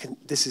like,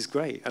 this is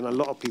great. And a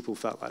lot of people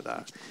felt like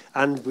that.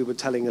 And we were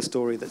telling a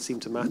story that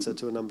seemed to matter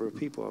to a number of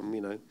people. And,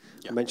 you know,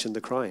 I mentioned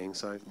the crying,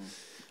 so,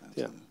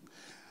 yeah.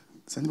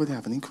 Does anybody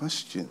have any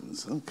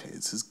questions? Okay,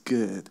 this is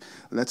good.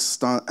 Let's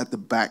start at the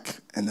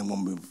back, and then we'll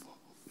move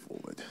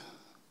forward.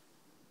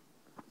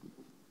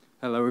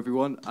 Hello,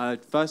 everyone.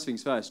 First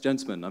things first,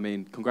 gentlemen, I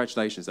mean,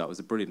 congratulations. That was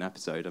a brilliant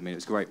episode. I mean, it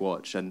was a great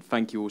watch. And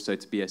thank you also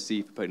to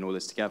BSC for putting all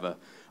this together.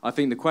 I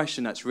think the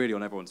question that's really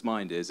on everyone's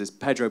mind is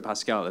Pedro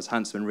Pascal as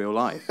handsome in real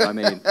life? I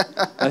mean,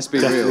 let's be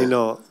Definitely real.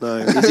 Not, no.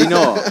 Is he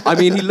not? I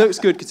mean, he looks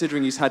good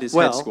considering he's had his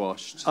head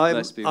squashed.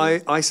 Let's be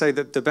real. I say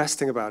that the best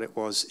thing about it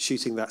was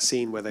shooting that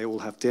scene where they all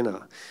have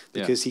dinner,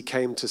 because he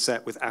came to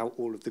set without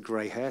all of the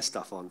grey hair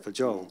stuff on for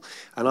Joel.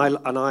 And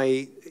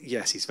I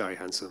yes, he's very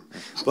handsome.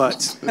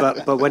 But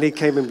when he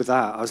came in with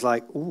that, I was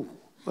like, ooh.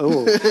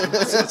 Oh,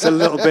 it's a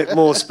little bit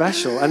more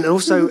special. And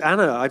also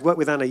Anna, I'd worked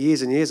with Anna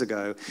years and years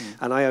ago,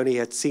 and I only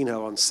had seen her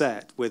on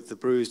set with the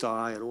bruised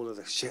eye and all of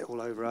the shit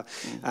all over her.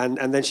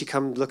 And then she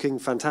come looking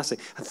fantastic.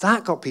 And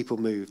that got people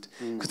moved.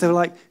 Because they were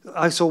like,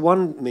 I saw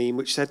one meme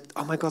which said,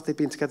 oh my God, they've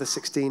been together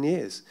 16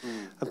 years.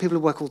 And people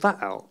have worked all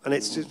that out. And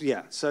it's just,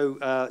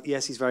 So,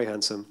 yes, he's very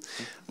handsome.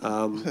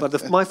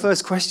 But my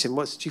first question,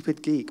 what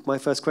stupid geek, my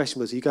first question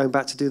was, are you going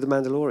back to do The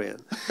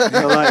Mandalorian?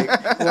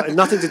 Like,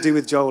 nothing to do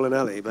with Joel and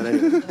Ellie, but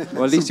anyway.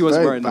 Well, at least he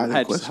wasn't wearing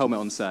a helmet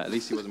on set. At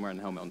least he wasn't wearing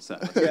a helmet on set.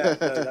 Yeah,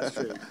 no, that's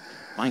true.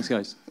 Thanks,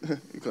 guys.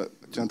 You've got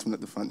a gentleman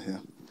at the front here.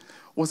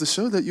 Was the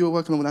show that you were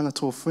working on with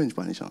Anatole Fringe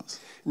by any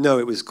chance? No,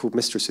 it was called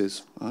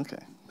Mistresses. Okay.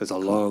 It was a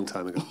long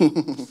time ago.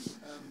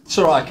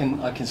 So I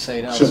can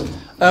say that. Sure.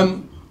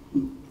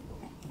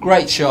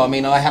 Great show. I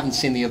mean, I haven't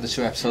seen the other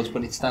two episodes,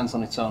 but it stands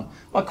on its own.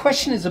 My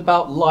question is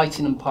about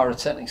lighting and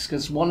pyrotechnics,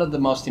 because one of the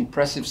most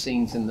impressive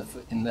scenes in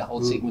the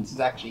whole sequence is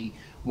actually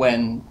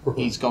when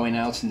he's going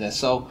out in there.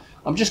 So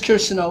I'm just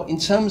curious to know, in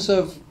terms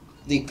of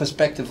the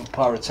perspective of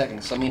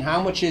pyrotechnics, I mean,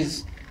 how much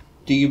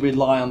do you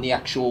rely on the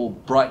actual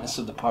brightness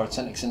of the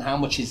pyrotechnics, and how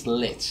much is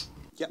lit?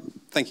 Yeah,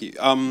 thank you.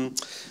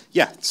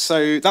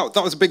 So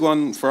that was a big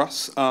one for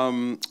us.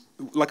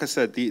 Like I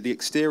said, the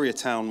exterior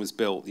town was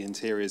built, the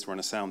interiors were on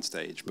a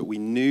soundstage, but we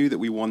knew that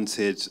we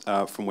wanted,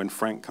 from when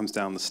Frank comes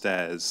down the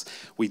stairs,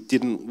 we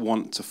didn't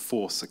want to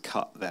force a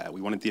cut there.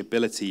 We wanted the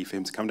ability for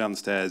him to come down the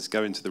stairs,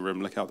 go into the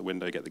room, look out the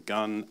window, get the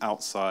gun,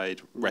 outside,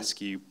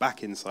 rescue,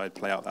 back inside,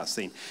 play out that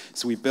scene.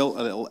 So we built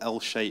a little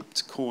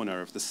L-shaped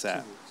corner of the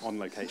set on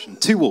location.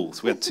 2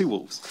 walls. We had 2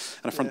 walls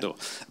and a front door.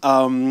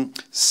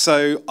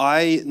 So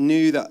I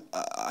knew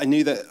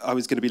that I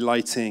was going to be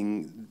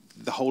lighting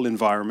the whole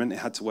environment. It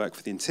had to work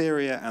for the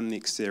interior and the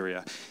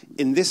exterior.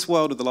 In this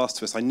world of The Last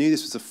of Us, I knew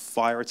this was a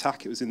fire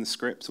attack. It was in the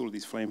script, all of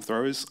these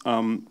flamethrowers.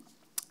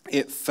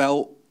 It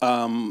felt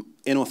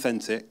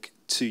inauthentic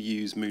to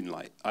use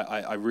moonlight.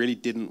 I really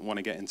didn't want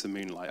to get into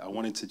moonlight. I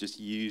wanted to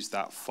just use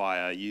that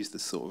fire, use the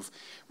sort of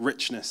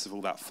richness of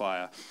all that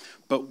fire.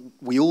 But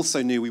we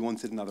also knew we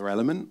wanted another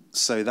element,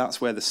 so that's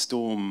where the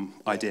storm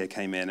idea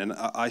came in. And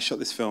I shot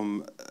this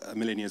film a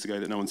million years ago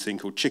that no one's seen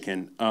called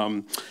Chicken,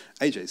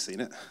 AJ's seen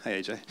it.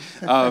 Hey, AJ.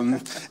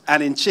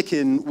 And in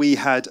Chicken, we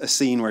had a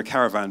scene where a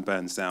caravan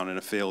burns down in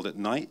a field at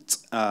night,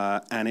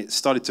 and it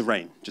started to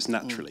rain, just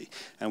naturally.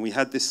 And we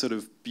had this sort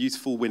of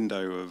beautiful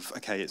window of,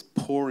 okay, it's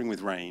pouring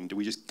with rain, do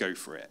we just go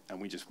for it? And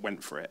we just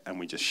went for it, and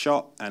we just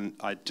shot, and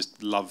I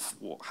just love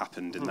what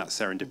happened in that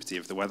serendipity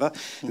of the weather.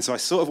 And so I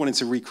sort of wanted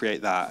to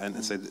recreate that,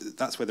 and so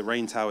that's where the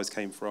rain towers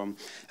came from.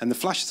 And the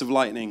flashes of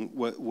lightning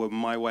were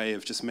my way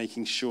of just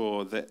making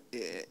sure that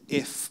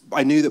if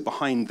I knew that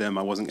behind them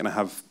I wasn't going to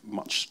have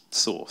much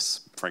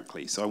source,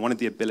 frankly. So I wanted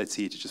the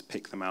ability to just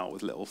pick them out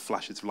with little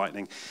flashes of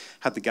lightning.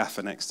 Had the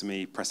gaffer next to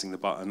me pressing the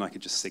button, I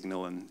could just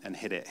signal and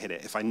hit it.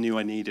 If I knew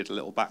I needed a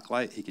little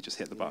backlight, he could just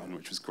hit the button,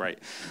 which was great.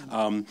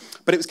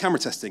 But it was camera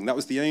testing. That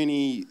was the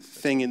only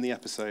thing in the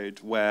episode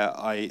where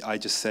I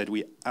just said,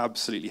 we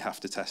absolutely have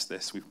to test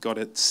this. We've got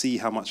to see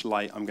how much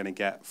light I'm going to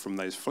get from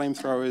those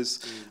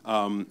flamethrowers.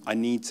 I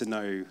need to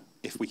know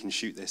if we can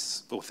shoot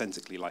this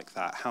authentically like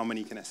that. How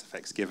many can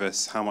SFX give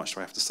us? How much do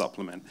I have to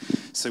supplement?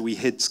 So we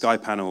hid sky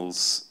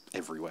panels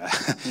everywhere,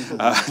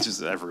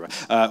 just everywhere.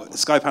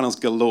 Sky panels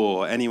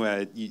galore.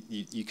 Anywhere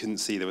you couldn't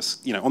see, there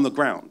was, on the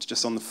ground,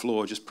 just on the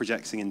floor, just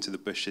projecting into the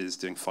bushes,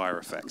 doing fire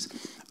effects.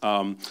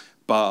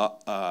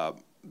 But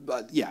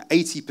yeah,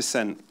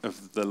 80%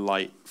 of the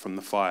light from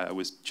the fire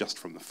was just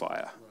from the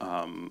fire,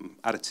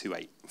 at a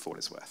 2.8 for what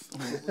it's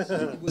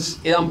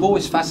worth. I'm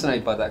always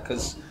fascinated by that,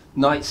 because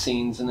night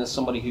scenes, and as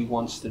somebody who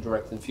wants to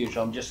direct in the future,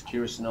 I'm just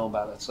curious to know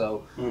about it.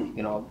 So,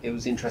 it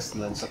was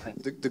interesting then. So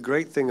the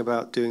great thing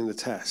about doing the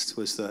test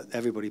was that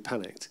everybody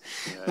panicked.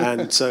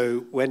 And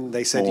so when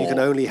they said you can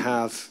only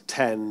have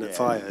 10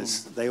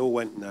 fires, they all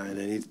went, no,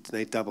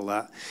 they double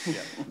that. Yeah.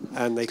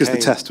 And they because the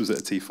test was at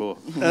a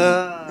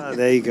T4.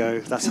 There you go.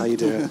 That's how you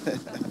do it.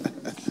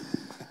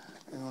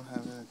 Anyone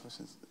have any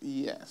questions?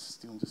 Yes.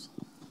 Do you want to just...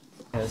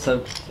 Yeah, so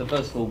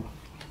first of all,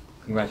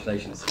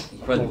 congratulations,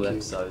 incredible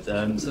episode.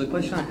 So the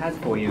question I had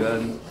for you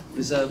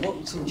was,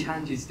 what sort of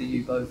challenges do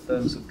you both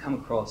sort of come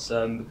across?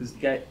 Because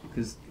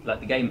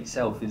the game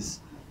itself is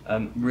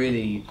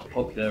really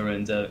popular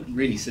and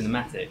really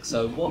cinematic.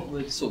 So what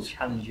were the sort of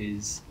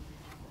challenges?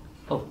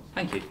 Oh,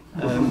 thank you.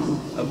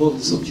 What were the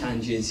sort of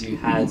challenges you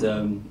had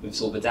with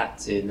sort of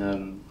adapting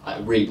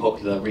a really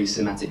popular, really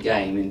cinematic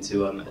game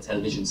into a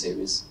television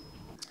series?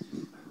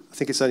 I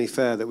think it's only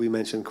fair that we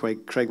mention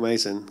Craig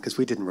Mazin, because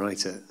we didn't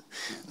write it.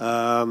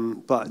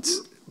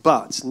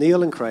 But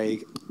Neil and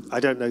Craig,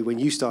 I don't know when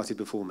you started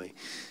before me,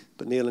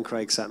 but Neil and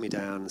Craig sat me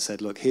down and said,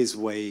 look, here's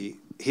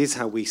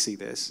how we see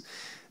this.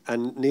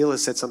 And Neil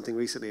has said something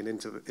recently in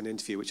an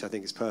interview, which I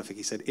think is perfect.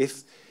 He said,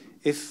 if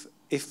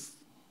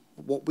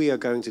what we are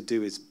going to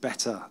do is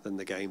better than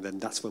the game, then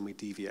that's when we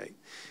deviate.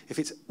 If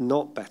it's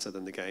not better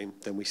than the game,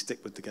 then we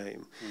stick with the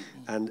game.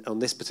 And on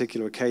this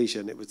particular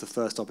occasion, it was the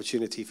first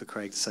opportunity for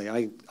Craig to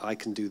say, I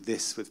can do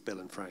this with Bill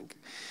and Frank.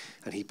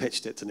 And he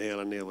pitched it to Neil,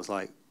 and Neil was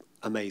like,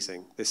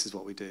 amazing, this is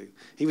what we do.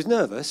 He was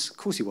nervous, of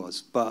course he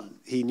was, but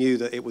he knew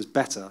that it was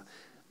better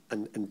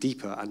and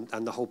deeper,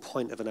 and the whole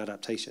point of an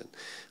adaptation.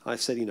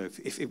 I've said,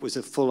 if it was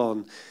a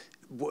full-on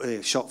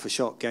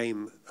shot-for-shot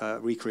game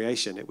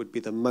recreation, it would be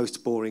the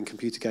most boring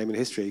computer game in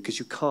history, because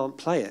you can't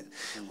play it.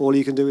 All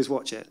you can do is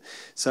watch it.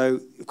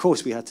 So, of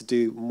course, we had to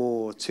do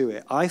more to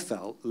it. I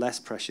felt less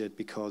pressured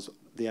because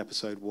the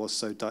episode was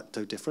so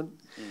different.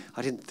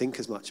 I didn't think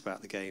as much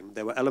about the game.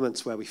 There were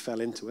elements where we fell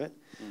into it,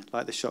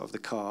 like the shot of the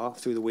car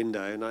through the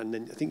window, and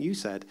then I think you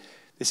said,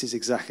 this is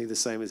exactly the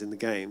same as in the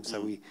game, so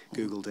we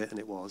Googled it, and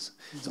it was.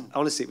 So,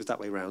 honestly, it was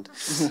that way round.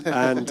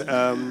 And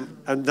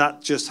that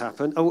just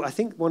happened. Oh, I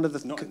think one of the...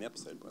 It's not in the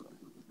episode, by the way.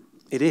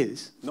 It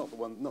is? Not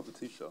the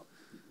two-shot.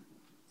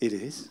 It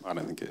is? I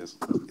don't think it is.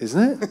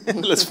 Isn't it?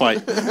 Let's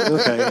fight.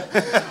 Okay.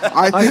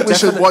 I think we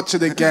should watch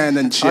it again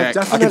and check.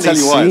 I can tell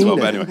you why as well,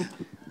 but anyway.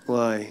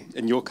 Why?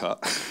 In your cut.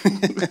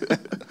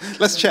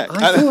 Let's check.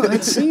 I thought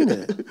I'd seen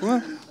it.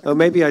 What? Oh,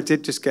 maybe I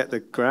did just get the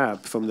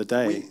grab from the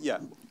day.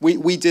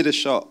 We did a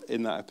shot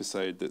in that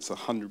episode that's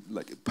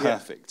 100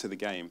 perfect to the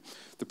game.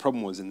 The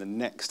problem was in the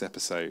next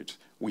episode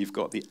we've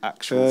got the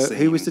actual scene.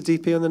 Who was the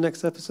DP on the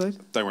next episode?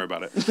 Don't worry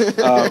about it.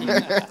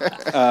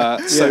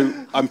 So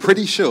I'm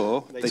pretty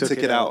sure they took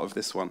it out of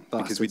this one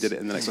because we did it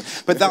in the next one.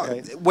 But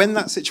when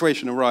that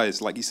situation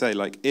arises, like you say,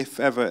 like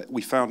if ever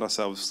we found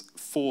ourselves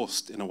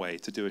forced in a way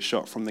to do a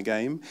shot from the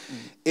game,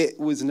 it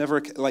was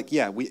never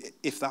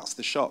if that's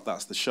the shot,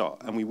 that's the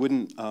shot, and we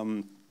wouldn't.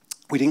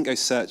 We didn't go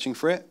searching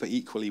for it, but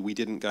equally we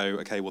didn't go,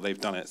 okay, well, they've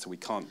done it, so we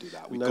can't do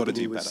that. We've got to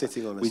do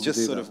better. We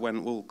just sort of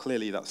went, well,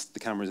 clearly the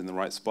camera's in the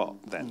right spot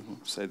then,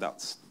 so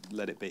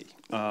let it be.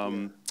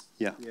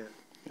 Yeah.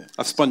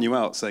 I've spun you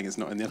out saying it's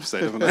not in the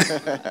episode,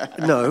 haven't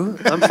I? No,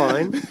 I'm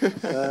fine.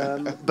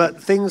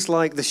 But things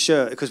like the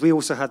shirt, because we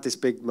also had this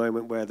big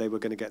moment where they were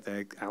going to get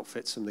their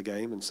outfits from the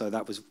game, and so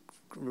that was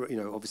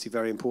obviously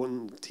very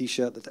important, the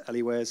T-shirt that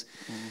Ellie wears.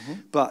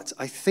 But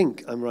I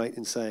think I'm right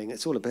in saying,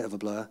 it's all a bit of a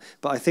blur,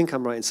 but I think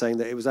I'm right in saying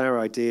that it was our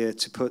idea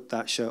to put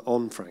that shirt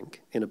on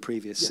Frank in a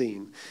previous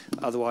scene.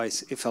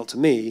 Otherwise, it felt to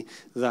me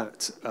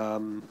that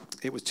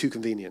it was too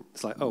convenient.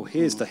 It's like, oh,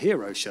 here's the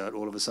hero shirt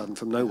all of a sudden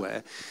from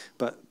nowhere.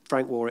 But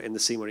Frank wore it in the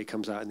scene where he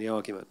comes out in the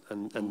argument,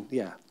 and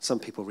yeah, some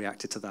people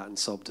reacted to that and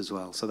sobbed as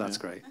well, so that's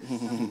great.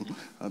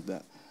 Love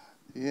that.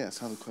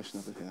 Yes, I have a question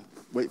over here.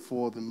 Wait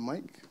for the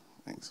mic.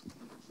 Thanks.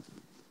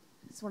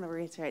 I just want to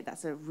reiterate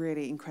that's a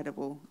really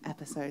incredible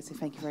episode, so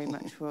thank you very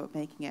much for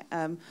making it.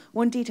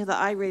 One detail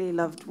that I really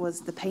loved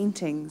was the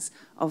paintings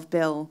of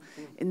Bill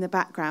in the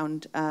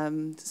background,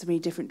 so many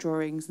different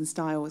drawings and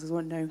styles. I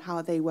want to know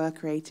how they were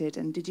created,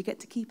 and did you get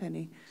to keep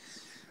any?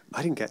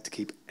 I didn't get to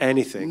keep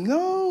anything.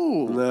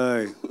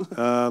 No.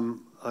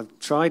 I've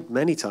tried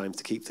many times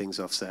to keep things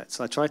off sets.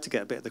 I tried to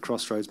get a bit at the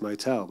Crossroads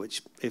Motel,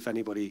 which, if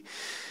anybody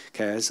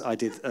cares, I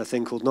did a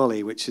thing called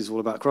Nolly, which is all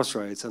about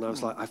Crossroads. And I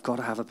was like, I've got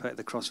to have a bit at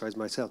the Crossroads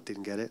Motel.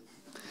 Didn't get it.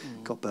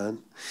 Got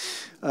burned.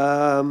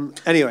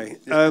 Anyway,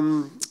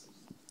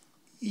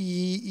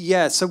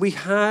 yeah, so we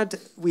had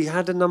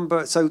a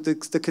number. So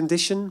the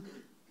condition...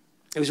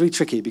 It was really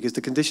tricky because the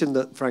condition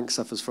that Frank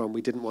suffers from,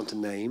 we didn't want to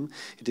name.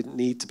 It didn't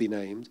need to be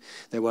named.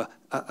 There were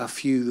a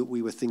few that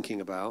we were thinking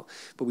about,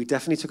 but we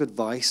definitely took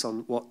advice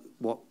on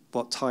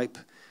what type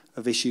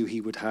of issue he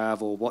would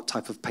have or what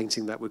type of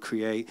painting that would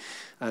create,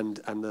 and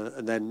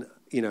then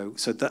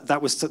so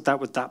that was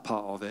that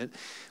part of it.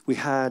 We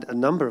had a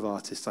number of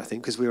artists, I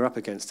think, because we were up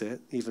against it,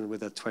 even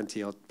with a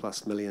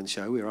 20-odd+ million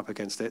show, we were up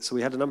against it. So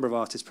we had a number of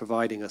artists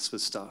providing us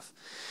with stuff.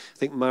 I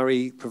think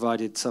Murray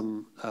provided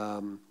some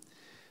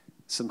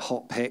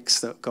hot pics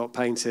that got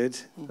painted.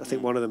 I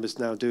think one of them is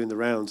now doing the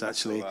rounds,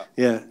 actually.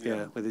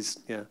 Yeah, with his,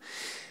 yeah.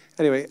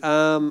 Anyway,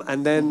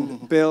 and then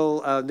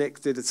Bill, Nick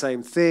did the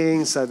same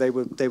thing, so they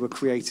were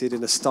created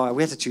in a style.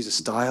 We had to choose a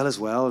style as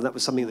well, and that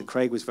was something that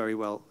Craig was very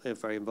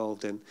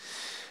involved in.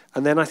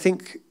 And then I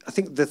think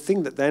the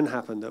thing that then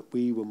happened that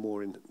we were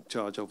more in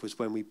charge of was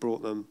when we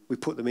put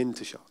them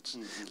into shots.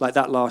 Like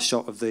that last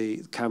shot of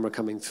the camera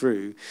coming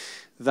through,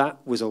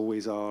 that was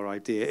always our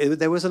idea.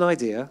 There was an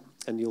idea,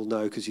 and you'll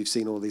know because you've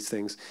seen all these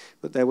things,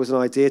 but there was an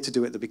idea to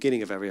do it at the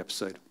beginning of every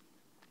episode.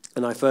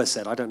 And I first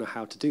said, I don't know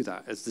how to do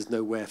that, as there's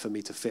nowhere for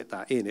me to fit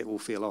that in. It will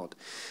feel odd.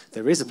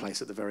 There is a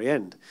place at the very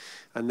end.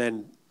 And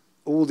then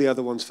all the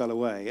other ones fell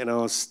away, and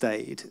ours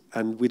stayed.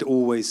 And we'd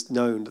always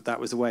known that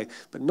was the way.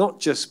 But not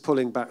just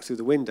pulling back through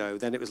the window.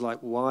 Then it was like,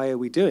 why are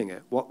we doing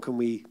it? What can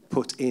we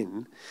put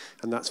in?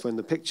 And that's when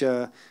the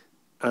picture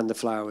and the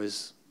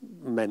flowers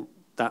meant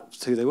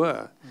that's who they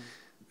were.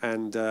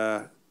 And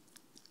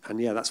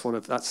yeah,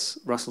 that's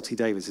Russell T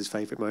Davies'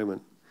 favourite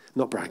moment.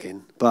 Not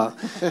bragging, but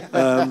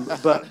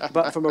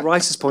from a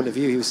writer's point of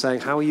view, he was saying,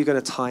 how are you going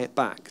to tie it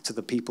back to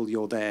the people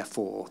you're there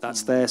for?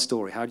 That's their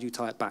story. How do you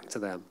tie it back to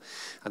them?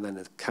 And then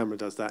the camera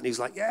does that, and he was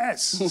like,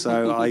 yes.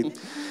 So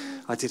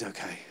I did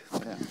okay.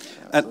 Yeah.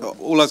 And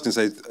all I was going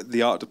to say,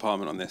 the art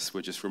department on this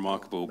were just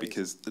remarkable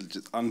because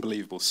just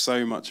unbelievable.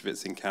 So much of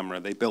it's in camera.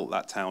 They built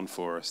that town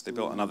for us. They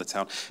built another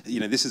town.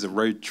 This is a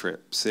road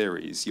trip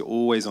series. You're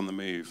always on the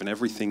move, and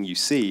everything you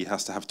see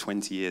has to have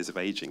 20 years of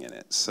aging in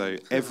it. So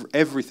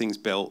everything's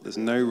built. There's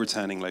no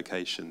returning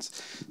locations.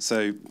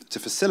 So to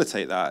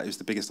facilitate that, it was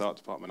the biggest art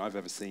department I've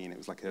ever seen. It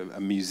was like a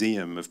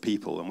museum of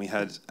people, and we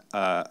had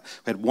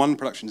one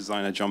production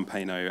designer, John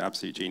Payno,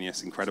 absolute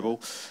genius,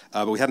 incredible.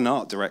 But we had an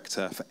art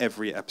director for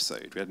every episode.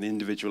 We had an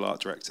individual art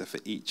director for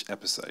each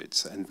episode,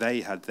 and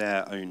they had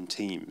their own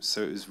teams.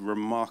 So it was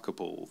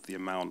remarkable the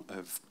amount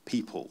of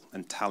people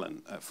and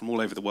talent from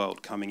all over the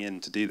world coming in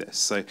to do this.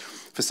 So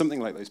for something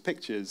like those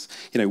pictures,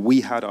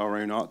 we had our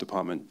own art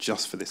department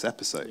just for this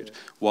episode,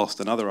 whilst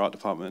another art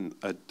department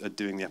are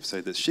doing the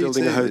episode that's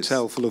shooting. Building a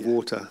hotel full of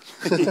water.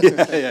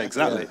 yeah,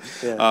 exactly.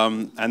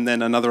 Yeah. And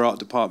then another art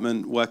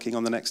department working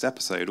on the next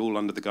episode, all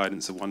under the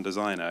guidance of one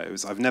designer.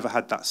 I've never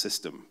had that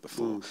system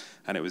before,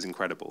 and it was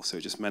incredible. So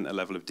it just meant a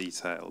level of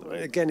detail.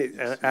 Again,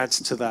 it adds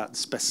to that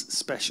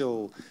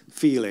special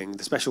feeling,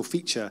 the special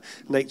feature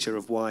nature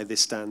of why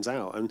this stands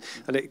out, and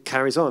it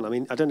carries on. I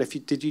mean, I don't know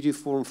if did you do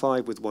 4 and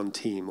 5 with one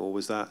team, or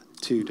was that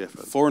two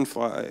different? 4 and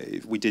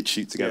 5 we did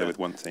shoot together with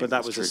one team. But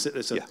that was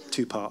a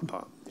two-part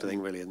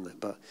thing, really, isn't it?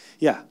 But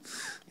yeah.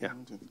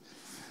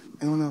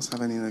 Anyone else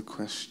have any other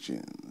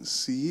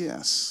questions?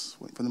 Yes.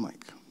 Wait for the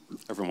mic.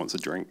 Everyone wants a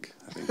drink,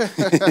 I think.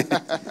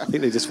 I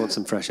think they just want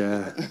some fresh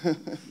air.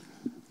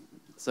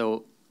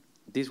 So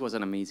this was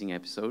an amazing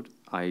episode.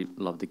 I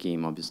love the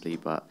game, obviously,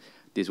 but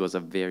this was a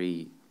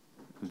very,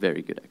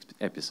 very good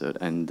episode.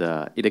 And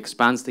it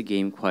expands the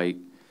game quite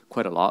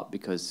a lot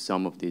because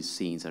some of these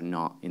scenes are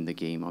not in the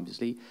game,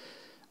 obviously.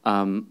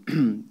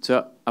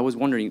 So I was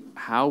wondering,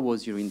 how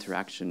was your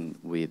interaction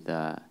with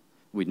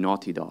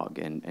Naughty Dog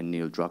and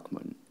Neil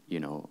Druckmann?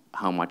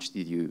 How much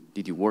did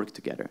you work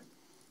together?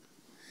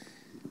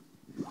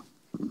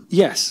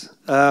 Yes.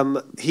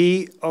 So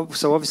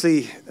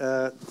obviously,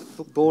 the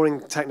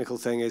boring technical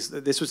thing is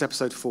that this was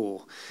episode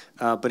 4,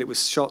 but it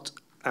was shot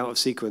out of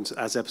sequence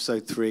as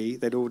episode 3.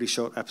 They'd already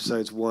shot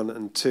episodes 1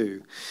 and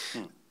 2.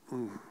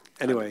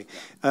 Anyway,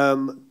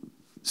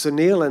 so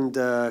Neil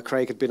and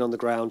Craig had been on the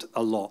ground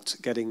a lot,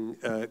 getting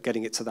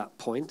it to that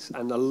point,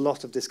 and a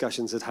lot of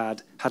discussions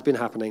had been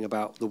happening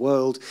about the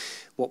world,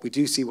 what we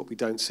do see, what we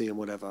don't see, and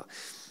whatever.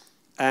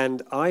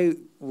 And I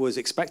was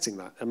expecting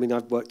that. I mean,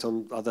 I've worked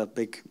on other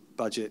big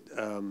budget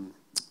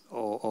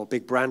or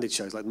big branded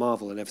shows like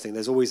Marvel and everything,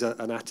 there's always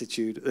an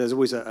attitude, there's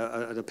always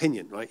an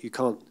opinion, right? You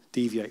can't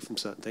deviate from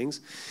certain things.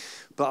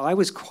 But I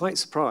was quite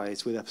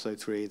surprised with episode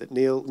 3 that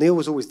Neil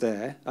was always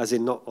there, as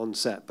in not on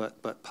set,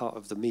 but part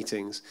of the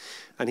meetings,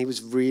 and he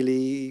was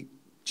really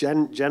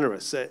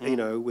generous, you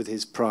know, with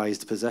his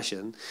prized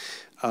possession.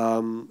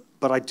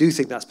 But I do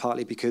think that's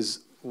partly because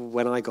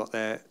when I got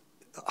there,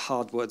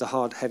 the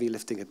hard heavy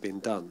lifting had been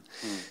done.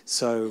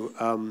 So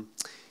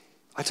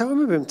I don't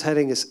remember him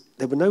telling us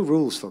there were no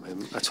rules from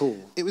him at all.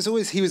 He was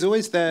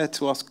always there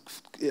to ask.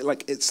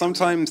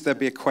 Sometimes there'd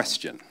be a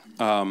question,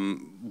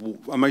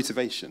 a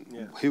motivation.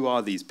 Yeah. Who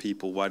are these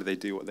people? Why do they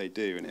do what they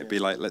do? And it'd be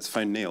like, let's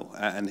phone Neil.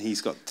 And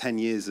he's got 10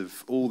 years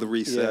of all the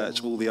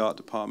research, all the art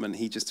department.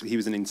 He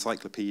was an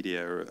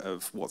encyclopedia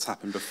of what's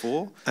happened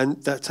before. And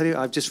I tell you,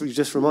 you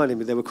just reminded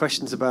me, there were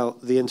questions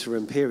about the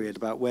interim period,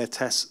 about where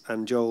Tess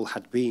and Joel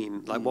had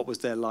been, like what was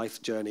their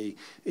life journey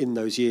in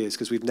those years,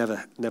 because we've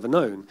never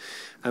known.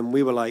 And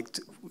we were like,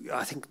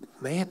 I think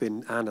may have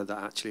been Anna that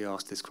actually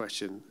asked this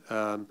question.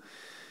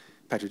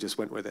 Pedro just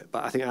went with it.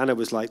 But I think Anna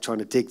was like trying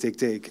to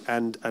dig.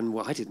 And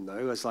well, I didn't know.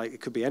 I was like,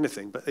 it could be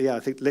anything. But yeah, I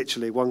think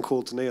literally one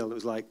call to Neil, it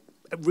was like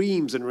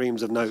reams and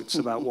reams of notes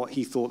about what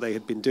he thought they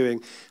had been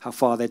doing, how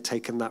far they'd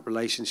taken that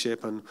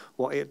relationship and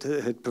what it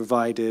had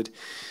provided.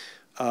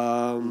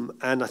 And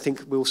I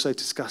think we also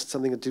discussed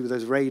something to do with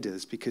those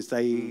raiders, because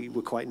they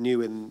were quite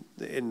new on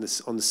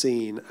the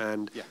scene.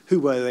 And who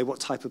were they? What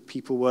type of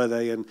people were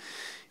they? And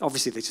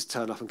obviously they just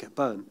turn up and get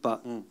burnt.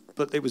 But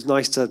it was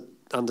nice to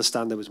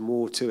understand there was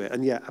more to it,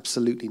 and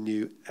absolutely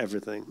knew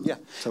everything.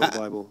 Total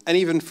Bible. And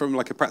even from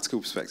like a practical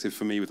perspective,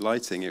 for me with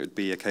lighting, it would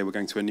be, okay, we're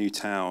going to a new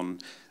town.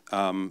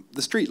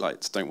 The street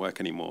lights don't work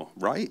anymore,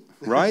 right?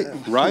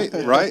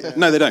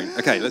 No, they don't.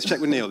 Okay, let's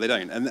check with Neil. They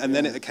don't. And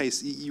then in the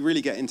case, you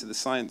really get into the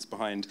science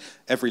behind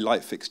every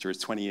light fixture is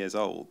 20 years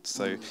old.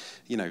 So,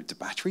 you know, do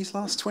batteries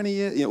last 20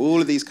 years? You know,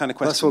 all of these kind of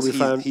questions. That's what we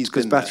found,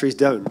 because batteries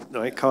don't,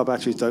 right? Car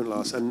batteries don't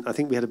last. And I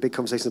think we had a big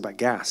conversation about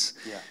gas.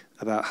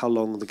 About how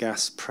long the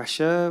gas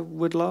pressure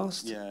would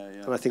last.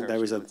 And I think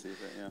there is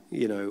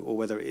you know, or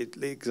whether it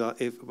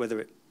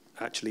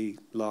actually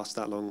lasts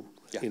that long,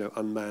 you know,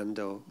 unmanned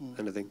or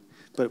anything.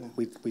 But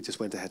we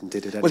just went ahead and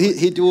did it anyway. Well,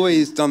 he'd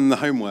always done the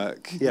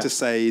homework to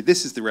say,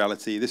 this is the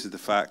reality, this is the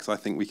facts, I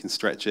think we can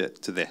stretch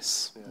it to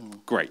this.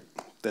 Great,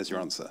 there's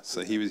your answer.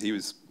 So he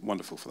was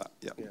wonderful for that,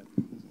 We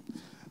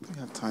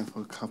have time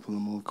for a couple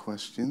of more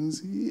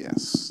questions.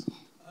 Yes.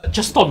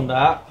 Just on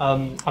that,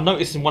 I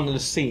noticed in one of the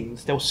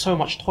scenes there was so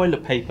much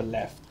toilet paper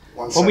left.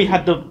 One second,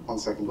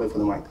 wait for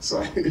the mic,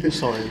 sorry.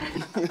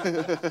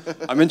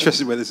 I'm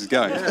interested where this is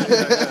going.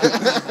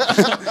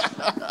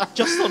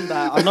 Just on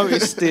that, I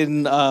noticed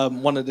in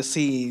one of the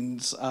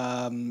scenes,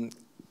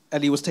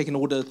 Ellie was taking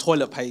all the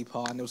toilet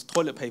paper and there was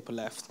toilet paper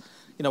left.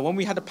 You know, when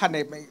we had a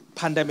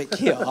pandemic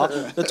here,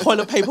 the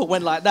toilet paper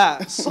went like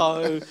that.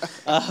 So,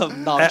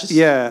 no, just...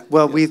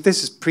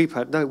 this is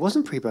pre-pandemic. No, it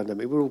wasn't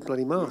pre-pandemic. We were all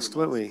bloody masked,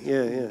 weren't we?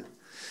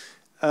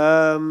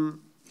 I mean,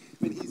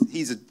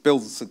 he's a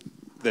builds.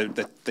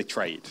 They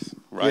trade,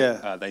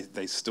 right?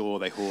 They store,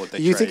 they hoard, they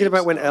trade. Are you thinking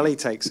about when Ellie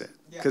takes it?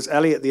 Because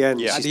Ellie at the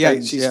end,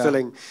 she's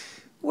filling...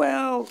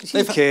 Well,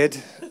 she's a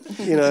kid,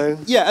 you know.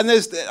 Yeah, and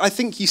I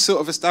think you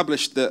sort of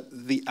established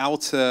that the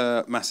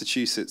outer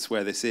Massachusetts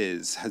where this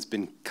is has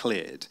been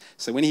cleared.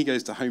 So when he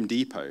goes to Home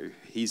Depot,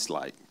 he's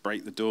like,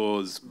 break the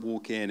doors,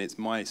 walk in, it's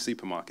my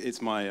supermarket, it's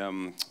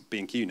my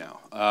B&Q now.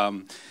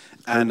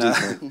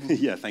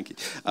 Yeah, thank you.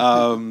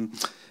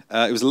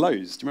 It was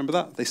Lowe's, do you remember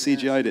that? They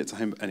CGI'd it to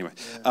Home, anyway.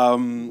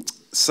 I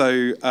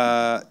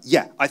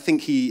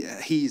think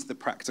he's the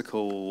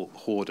practical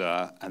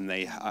hoarder, and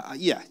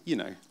you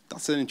know,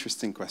 that's an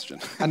interesting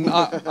question. And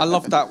I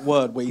love that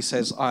word where he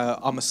says,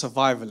 I'm a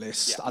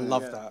survivalist. I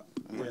love that.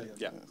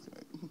 Yeah.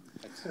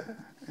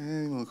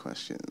 Any more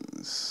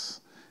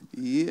questions?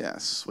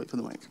 Yes, wait for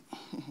the mic.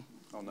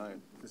 Oh, no.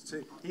 There's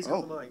two. He's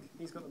got the mic.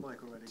 He's got the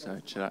mic already. So,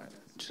 should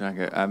I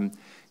go?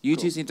 You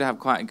two seem to have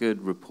quite a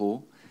good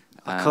rapport.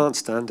 I can't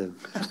stand him.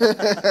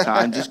 So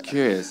I'm just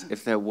curious,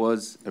 if there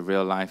was a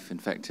real-life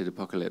infected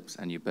apocalypse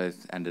and you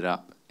both ended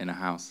up in a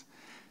house,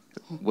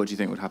 what do you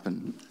think would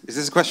happen? Is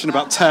this a question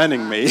about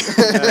turning me?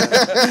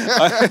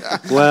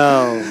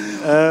 Well,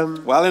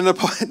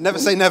 never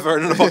say never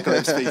in an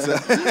apocalypse, Peter.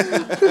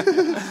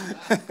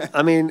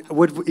 I mean,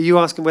 are you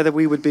asking whether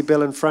we would be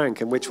Bill and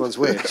Frank and which one's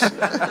which?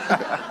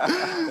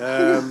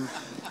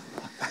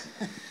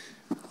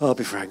 I'll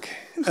be Frank.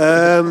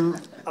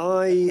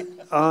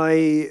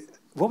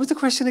 What was the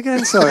question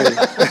again? Sorry.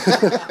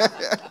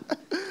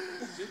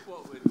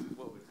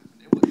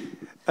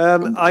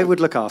 I would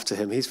look after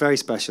him. He's very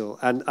special,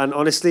 and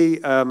honestly,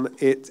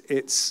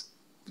 it's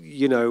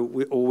you know,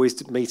 we're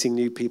always meeting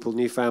new people,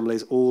 new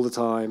families all the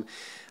time,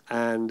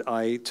 and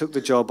I took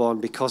the job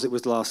on because it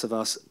was The Last of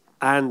Us,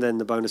 and then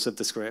the bonus of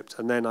the script,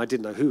 and then I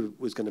didn't know who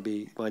was going to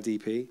be my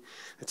DP.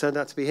 It turned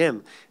out to be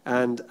him,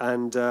 and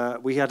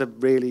we had a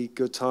really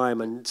good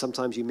time. And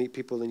sometimes you meet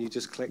people and you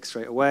just click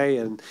straight away,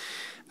 and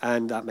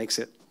that makes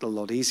it a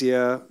lot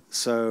easier.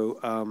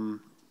 So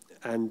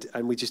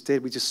we just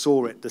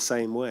saw it the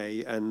same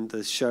way, and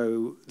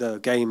the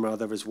game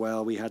rather as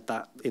well. We had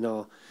that in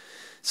our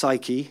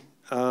psyche,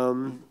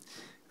 and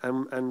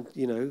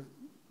you know,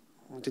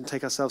 we didn't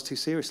take ourselves too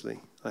seriously.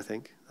 I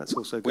think that's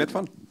also good. We had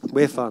fun.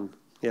 We're fun,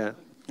 yeah.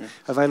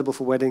 Available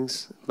for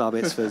weddings, bar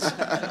mitzvahs.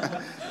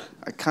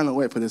 I cannot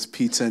wait for this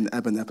Peter and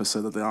Eben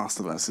episode of The Last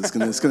of Us. It's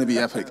gonna be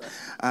epic.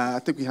 I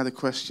think we had a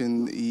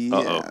question.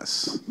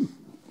 Yes.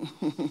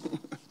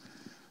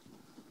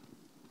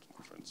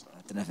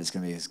 I don't know if it's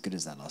going to be as good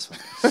as that last one.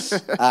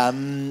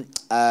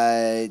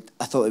 I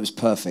thought it was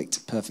perfect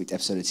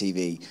episode of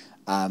TV.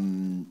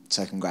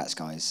 So congrats,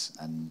 guys,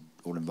 and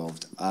all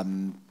involved. I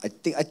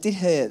think I did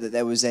hear that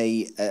there was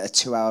a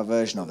 2-hour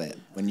version of it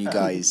when you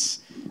guys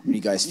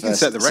first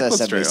set the record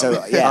straight.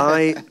 So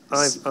yeah,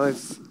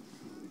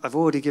 I've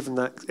already given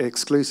that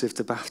exclusive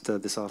to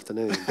BAFTA this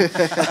afternoon.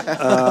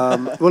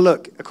 Well,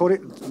 look,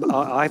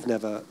 I've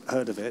never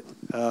heard of it.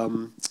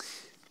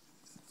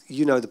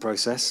 You know the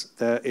process.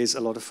 There is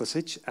a lot of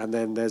footage, and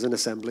then there's an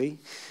assembly,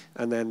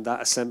 and then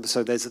that assembly.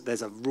 So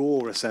there's a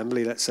raw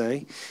assembly, let's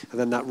say, and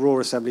then that raw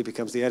assembly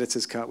becomes the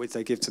editor's cut, which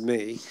they give to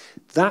me.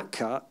 That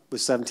cut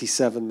was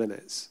 77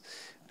 minutes,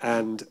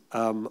 and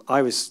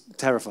I was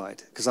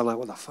terrified because I'm like,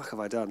 what the fuck have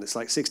I done? It's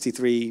like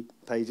 63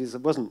 pages.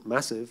 It wasn't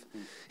massive.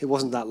 It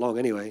wasn't that long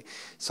anyway.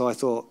 So I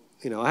thought,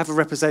 you know, I have a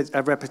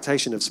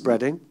reputation of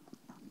spreading.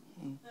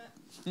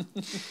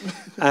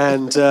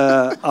 And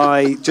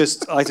I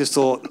just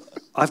thought,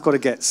 I've got to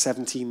get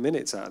 17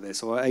 minutes out of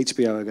this, or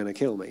HBO are going to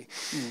kill me.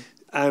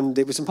 And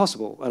it was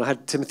impossible. And I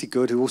had Timothy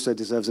Good, who also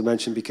deserves a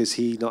mention because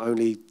he not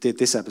only did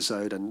this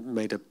episode and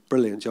made a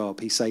brilliant job,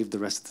 he saved the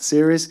rest of the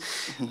series.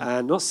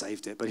 And not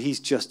saved it, but he's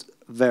just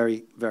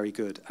very, very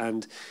good.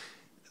 And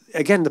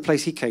again, the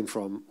place he came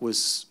from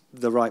was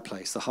the right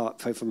place, the heart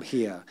from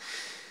here.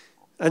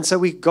 And so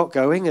we got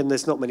going, and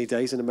there's not many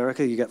days in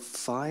America. You get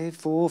 4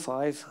 or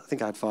 5. I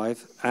think I had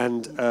 5.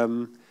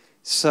 And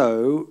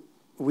so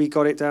we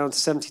got it down to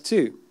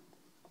 72,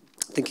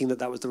 thinking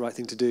that was the right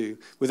thing to do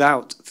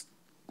without,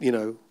 you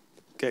know,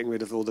 getting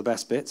rid of all the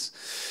best bits.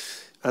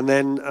 And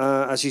then,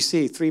 as you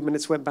see, 3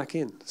 minutes went back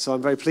in. So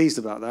I'm very pleased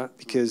about that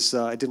because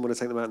I didn't want to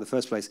take them out in the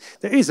first place.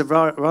 There is a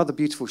rather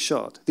beautiful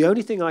shot. The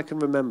only thing I can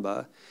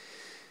remember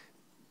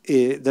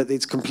that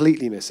it's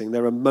completely missing.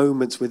 There are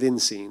moments within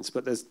scenes,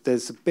 but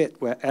there's a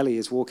bit where Ellie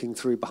is walking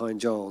through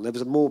behind Joel. There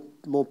was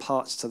more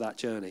parts to that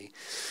journey.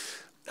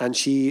 And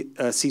she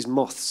sees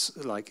moths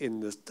like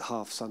in the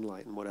half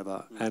sunlight and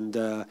whatever.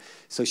 And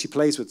so she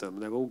plays with them.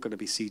 They're all going to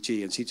be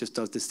CG, and she just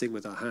does this thing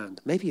with her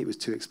hand. Maybe it was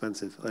too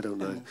expensive. I don't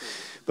know.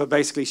 But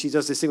basically, she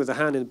does this thing with her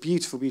hand in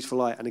beautiful, beautiful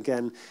light. And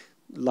again,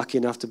 lucky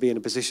enough to be in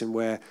a position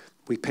where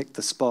we picked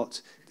the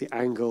spot, the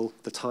angle,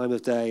 the time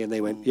of day, and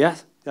they went, yeah,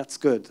 that's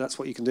good. That's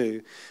what you can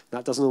do.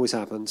 That doesn't always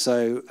happen.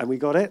 So, and we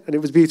got it, and it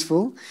was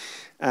beautiful,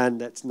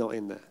 and that's not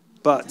in there.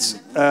 But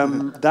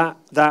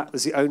that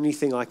was the only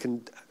thing I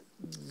can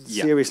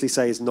seriously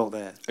say is not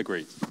there.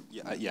 Agreed.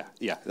 Yeah.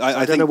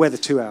 I don't know where the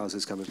 2 hours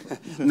is coming from.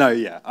 No,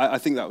 yeah. I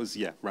think that was,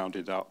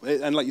 rounded up.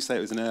 And like you say,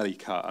 it was an early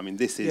cut. I mean,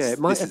 this is... Yeah, it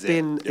might have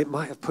been... It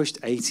might have pushed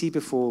 80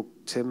 before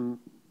Tim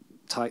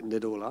tightened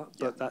it all up,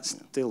 but that's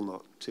still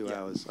not 2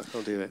 hours. I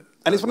can't do it.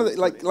 And it's one of the,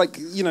 like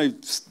you know,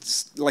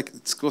 like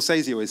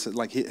Scorsese always said,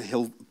 like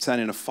he'll turn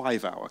in a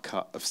 5-hour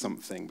cut of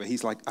something, but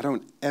he's like, I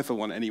don't ever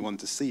want anyone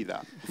to see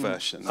that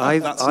version. I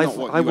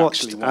want.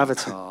 watched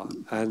Avatar,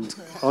 and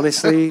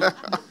honestly,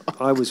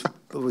 I was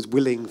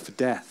willing for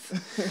death.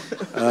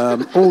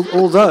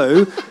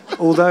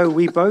 Although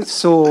we both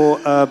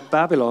saw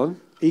Babylon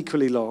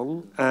equally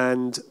long,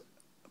 and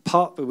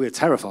we were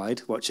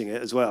terrified watching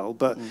it as well,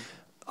 but.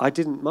 I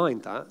didn't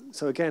mind that.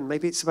 So again,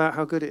 maybe it's about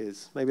how good it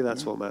is. Maybe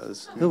that's what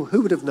matters.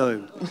 Who would have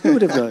known? Who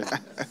would have known?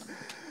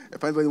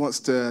 If anybody wants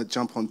to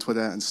jump on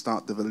Twitter and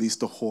start the Release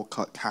the Hoar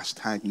Cut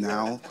hashtag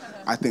now,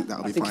 I think that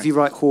would be fine. I think if you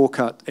write Hoar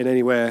Cut in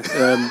anywhere,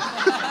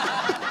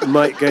 you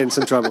might get in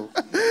some trouble.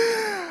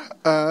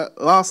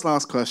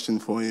 Last question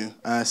for you.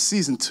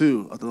 Season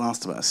 2 of The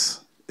Last of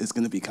Us is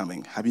going to be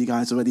coming. Have you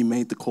guys already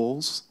made the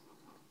calls?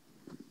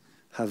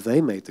 Have they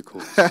made the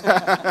calls?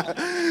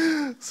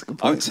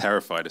 I'm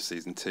terrified of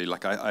season 2.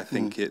 Like, I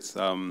think it's,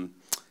 oh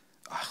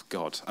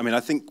God. I mean, I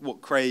think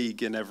what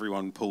Craig and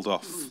everyone pulled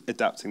off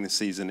adapting this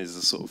season is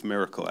a sort of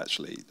miracle,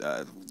 actually,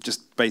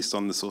 just based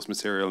on the source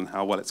material and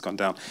how well it's gone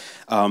down.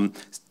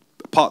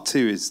 Part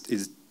 2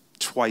 is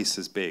twice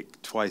as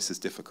big, twice as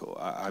difficult.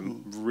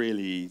 I'm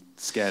really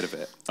scared of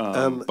it,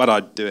 but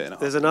I'd do it.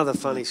 There's another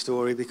funny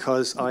story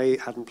because I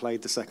hadn't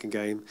played the second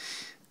game.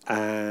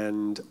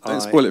 And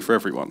don't spoil it for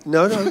everyone.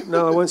 No,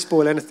 I won't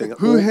spoil anything.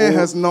 Who here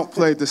has not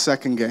played the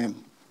second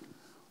game?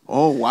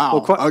 Oh, wow.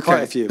 Well,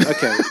 quite a few.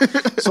 Okay.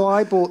 So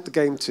I bought the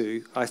game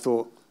 2. I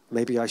thought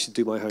maybe I should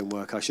do my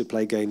homework. I should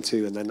play game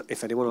 2, and then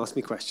if anyone asks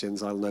me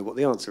questions, I'll know what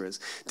the answer is.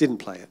 Didn't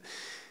play it.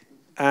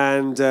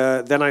 And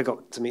then I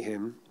got to meet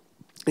him.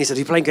 He said, "Are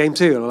you playing game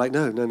 2?" And I'm like,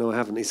 no, I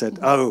haven't. He said,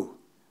 oh.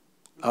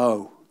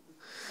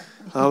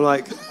 I'm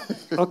like,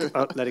 okay,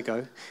 let it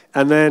go.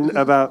 And then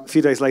about a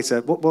few days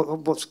later,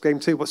 what's game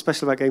 2? What's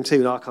special about game 2?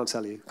 No, I can't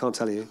tell you.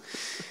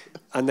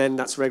 And then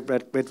that's red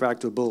rag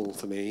to a bull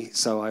for me.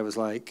 So I was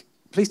like,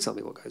 please tell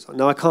me what goes on.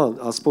 No, I can't.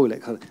 I'll spoil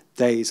it. Kind of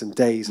days and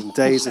days and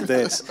days of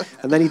this.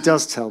 And then he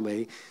does tell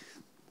me,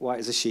 white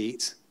as a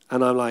sheet.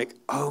 And I'm like,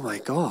 oh, my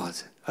God.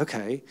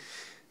 Okay.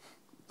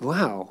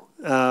 Wow.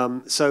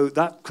 So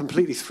that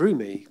completely threw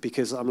me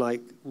because I'm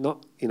like,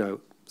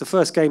 the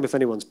first game, if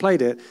anyone's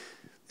played it,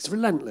 it's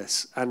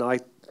relentless. And I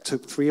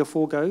took 3 or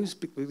 4 goes.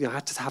 I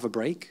had to have a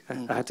break.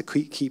 I had to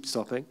keep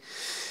stopping.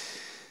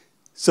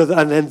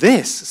 And then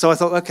this. So I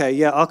thought, okay,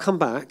 yeah, I'll come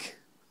back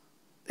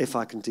if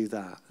I can do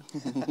that.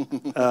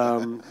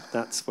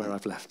 That's where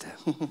I've left it.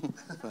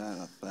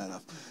 Fair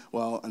enough.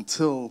 Well,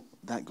 until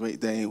that great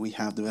day, we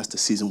have the rest of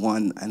season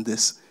 1 and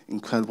this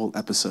incredible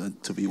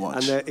episode to be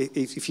watched. And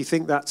if you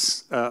think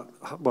that's,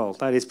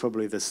 that is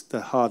probably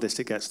the hardest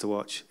it gets to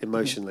watch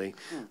emotionally,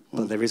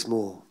 but there is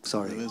more.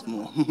 Sorry. There is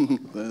more.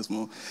 There is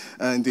more.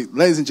 Indeed.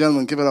 Ladies and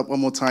gentlemen, give it up one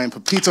more time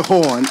for Peter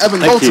Hoar and Eben.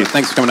 Thank you.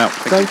 Thanks for coming out.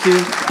 Thank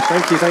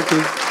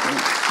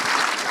you.